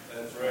same.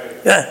 That's right.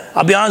 Yeah,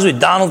 I'll be honest with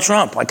you, Donald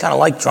Trump. I kind of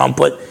like Trump,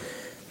 but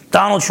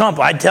Donald Trump,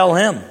 I'd tell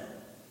him.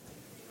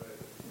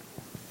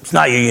 It's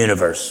not your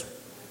universe.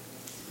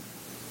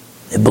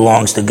 It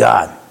belongs to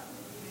God.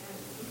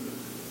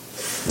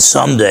 And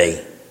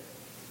someday,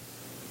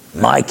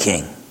 my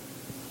King,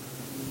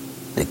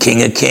 the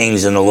King of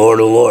Kings and the Lord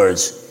of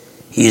Lords,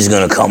 he is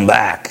going to come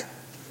back.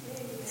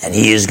 And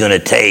he is going to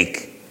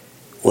take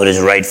what is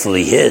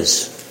rightfully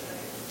his.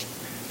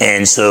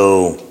 And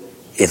so,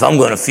 if I'm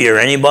going to fear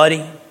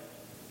anybody,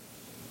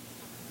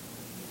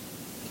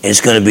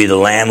 it's going to be the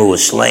Lamb who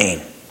was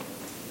slain.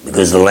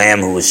 Because the Lamb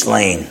who was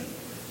slain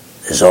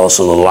is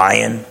also the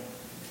Lion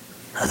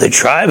of the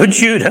tribe of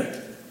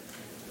Judah.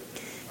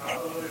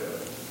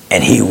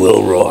 And he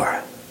will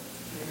roar.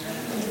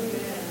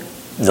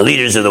 The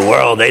leaders of the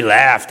world, they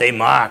laugh, they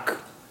mock.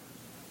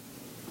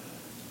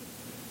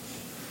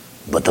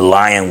 But the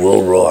Lion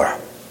will roar.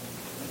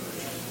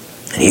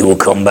 And he will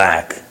come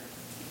back.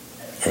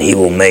 And he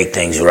will make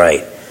things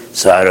right.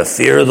 So out of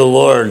fear of the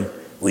Lord,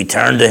 we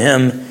turn to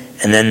him.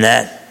 And then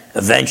that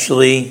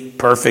eventually,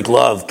 perfect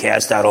love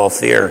casts out all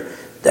fear.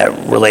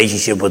 That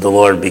relationship with the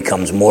Lord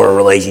becomes more a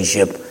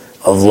relationship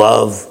of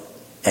love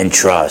and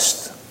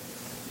trust.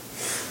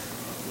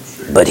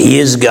 But he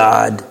is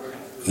God,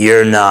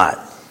 you're not.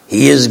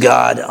 He is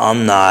God,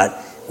 I'm not.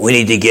 We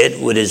need to get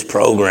with his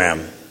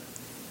program.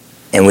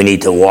 And we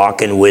need to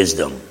walk in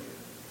wisdom.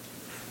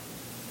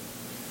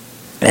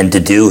 And to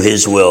do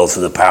his will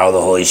through the power of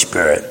the Holy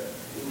Spirit.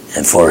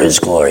 And for his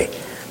glory.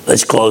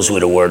 Let's close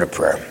with a word of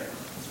prayer.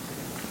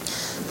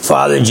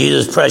 Father, in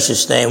Jesus'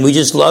 precious name, we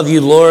just love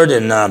you, Lord.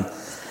 And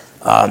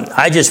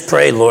I just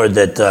pray, Lord,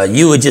 that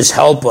you would just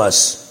help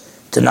us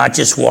to not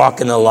just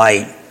walk in the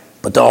light,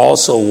 but to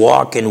also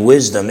walk in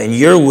wisdom, in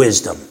your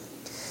wisdom.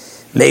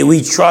 May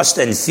we trust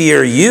and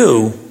fear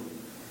you,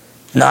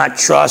 not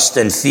trust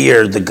and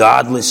fear the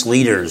godless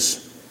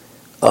leaders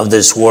of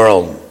this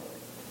world.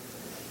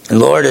 And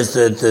Lord, as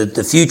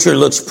the future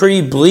looks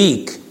pretty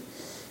bleak,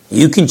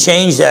 you can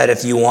change that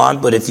if you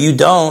want, but if you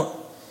don't,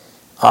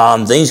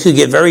 things could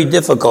get very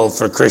difficult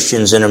for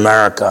Christians in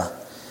America,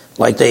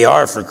 like they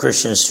are for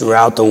Christians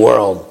throughout the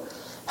world.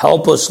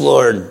 Help us,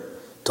 Lord,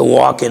 to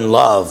walk in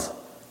love,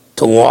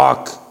 to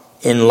walk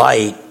in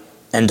light,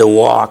 and to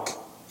walk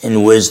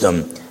in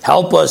wisdom.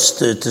 Help us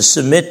to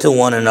submit to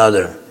one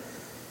another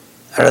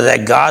out of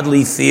that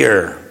godly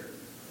fear.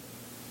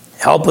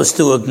 Help us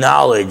to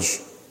acknowledge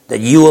that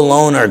you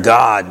alone are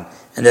God,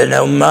 and that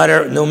no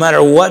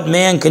matter what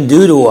man can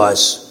do to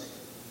us,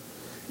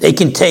 they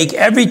can take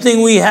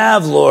everything we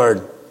have,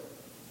 Lord,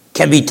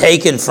 can be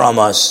taken from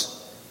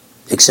us,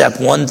 except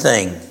one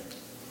thing.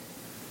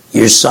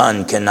 Your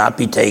Son cannot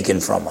be taken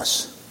from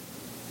us.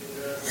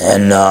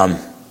 And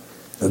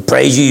we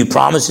praise you. You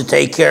promise to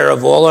take care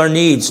of all our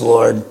needs,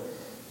 Lord.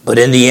 But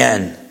in the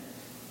end,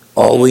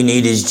 all we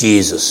need is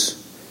Jesus.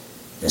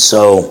 And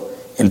so,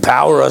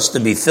 empower us to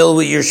be filled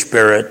with your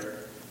Spirit,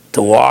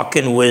 to walk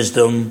in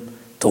wisdom,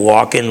 to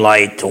walk in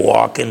light, to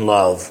walk in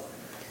love,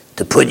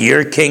 to put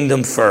your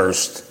kingdom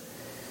first,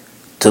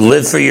 to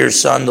live for your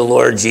Son, the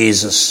Lord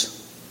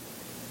Jesus,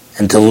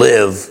 and to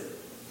live,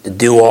 to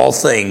do all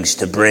things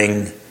to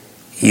bring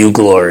you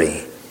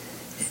glory.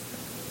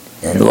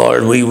 And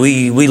Lord,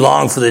 we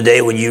long for the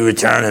day when you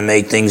return and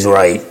make things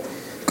right,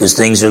 because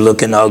things are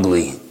looking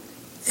ugly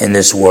in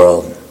this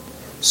world.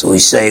 So we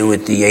say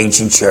with the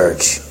ancient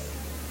church,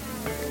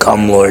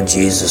 come, Lord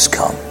Jesus,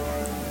 come.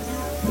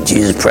 In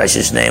Jesus'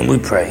 precious name we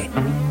pray.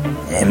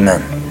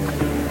 Amen.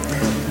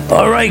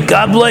 All right,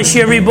 God bless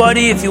you,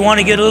 everybody. If you want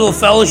to get a little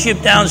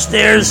fellowship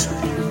downstairs,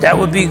 that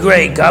would be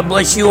great. God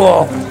bless you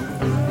all.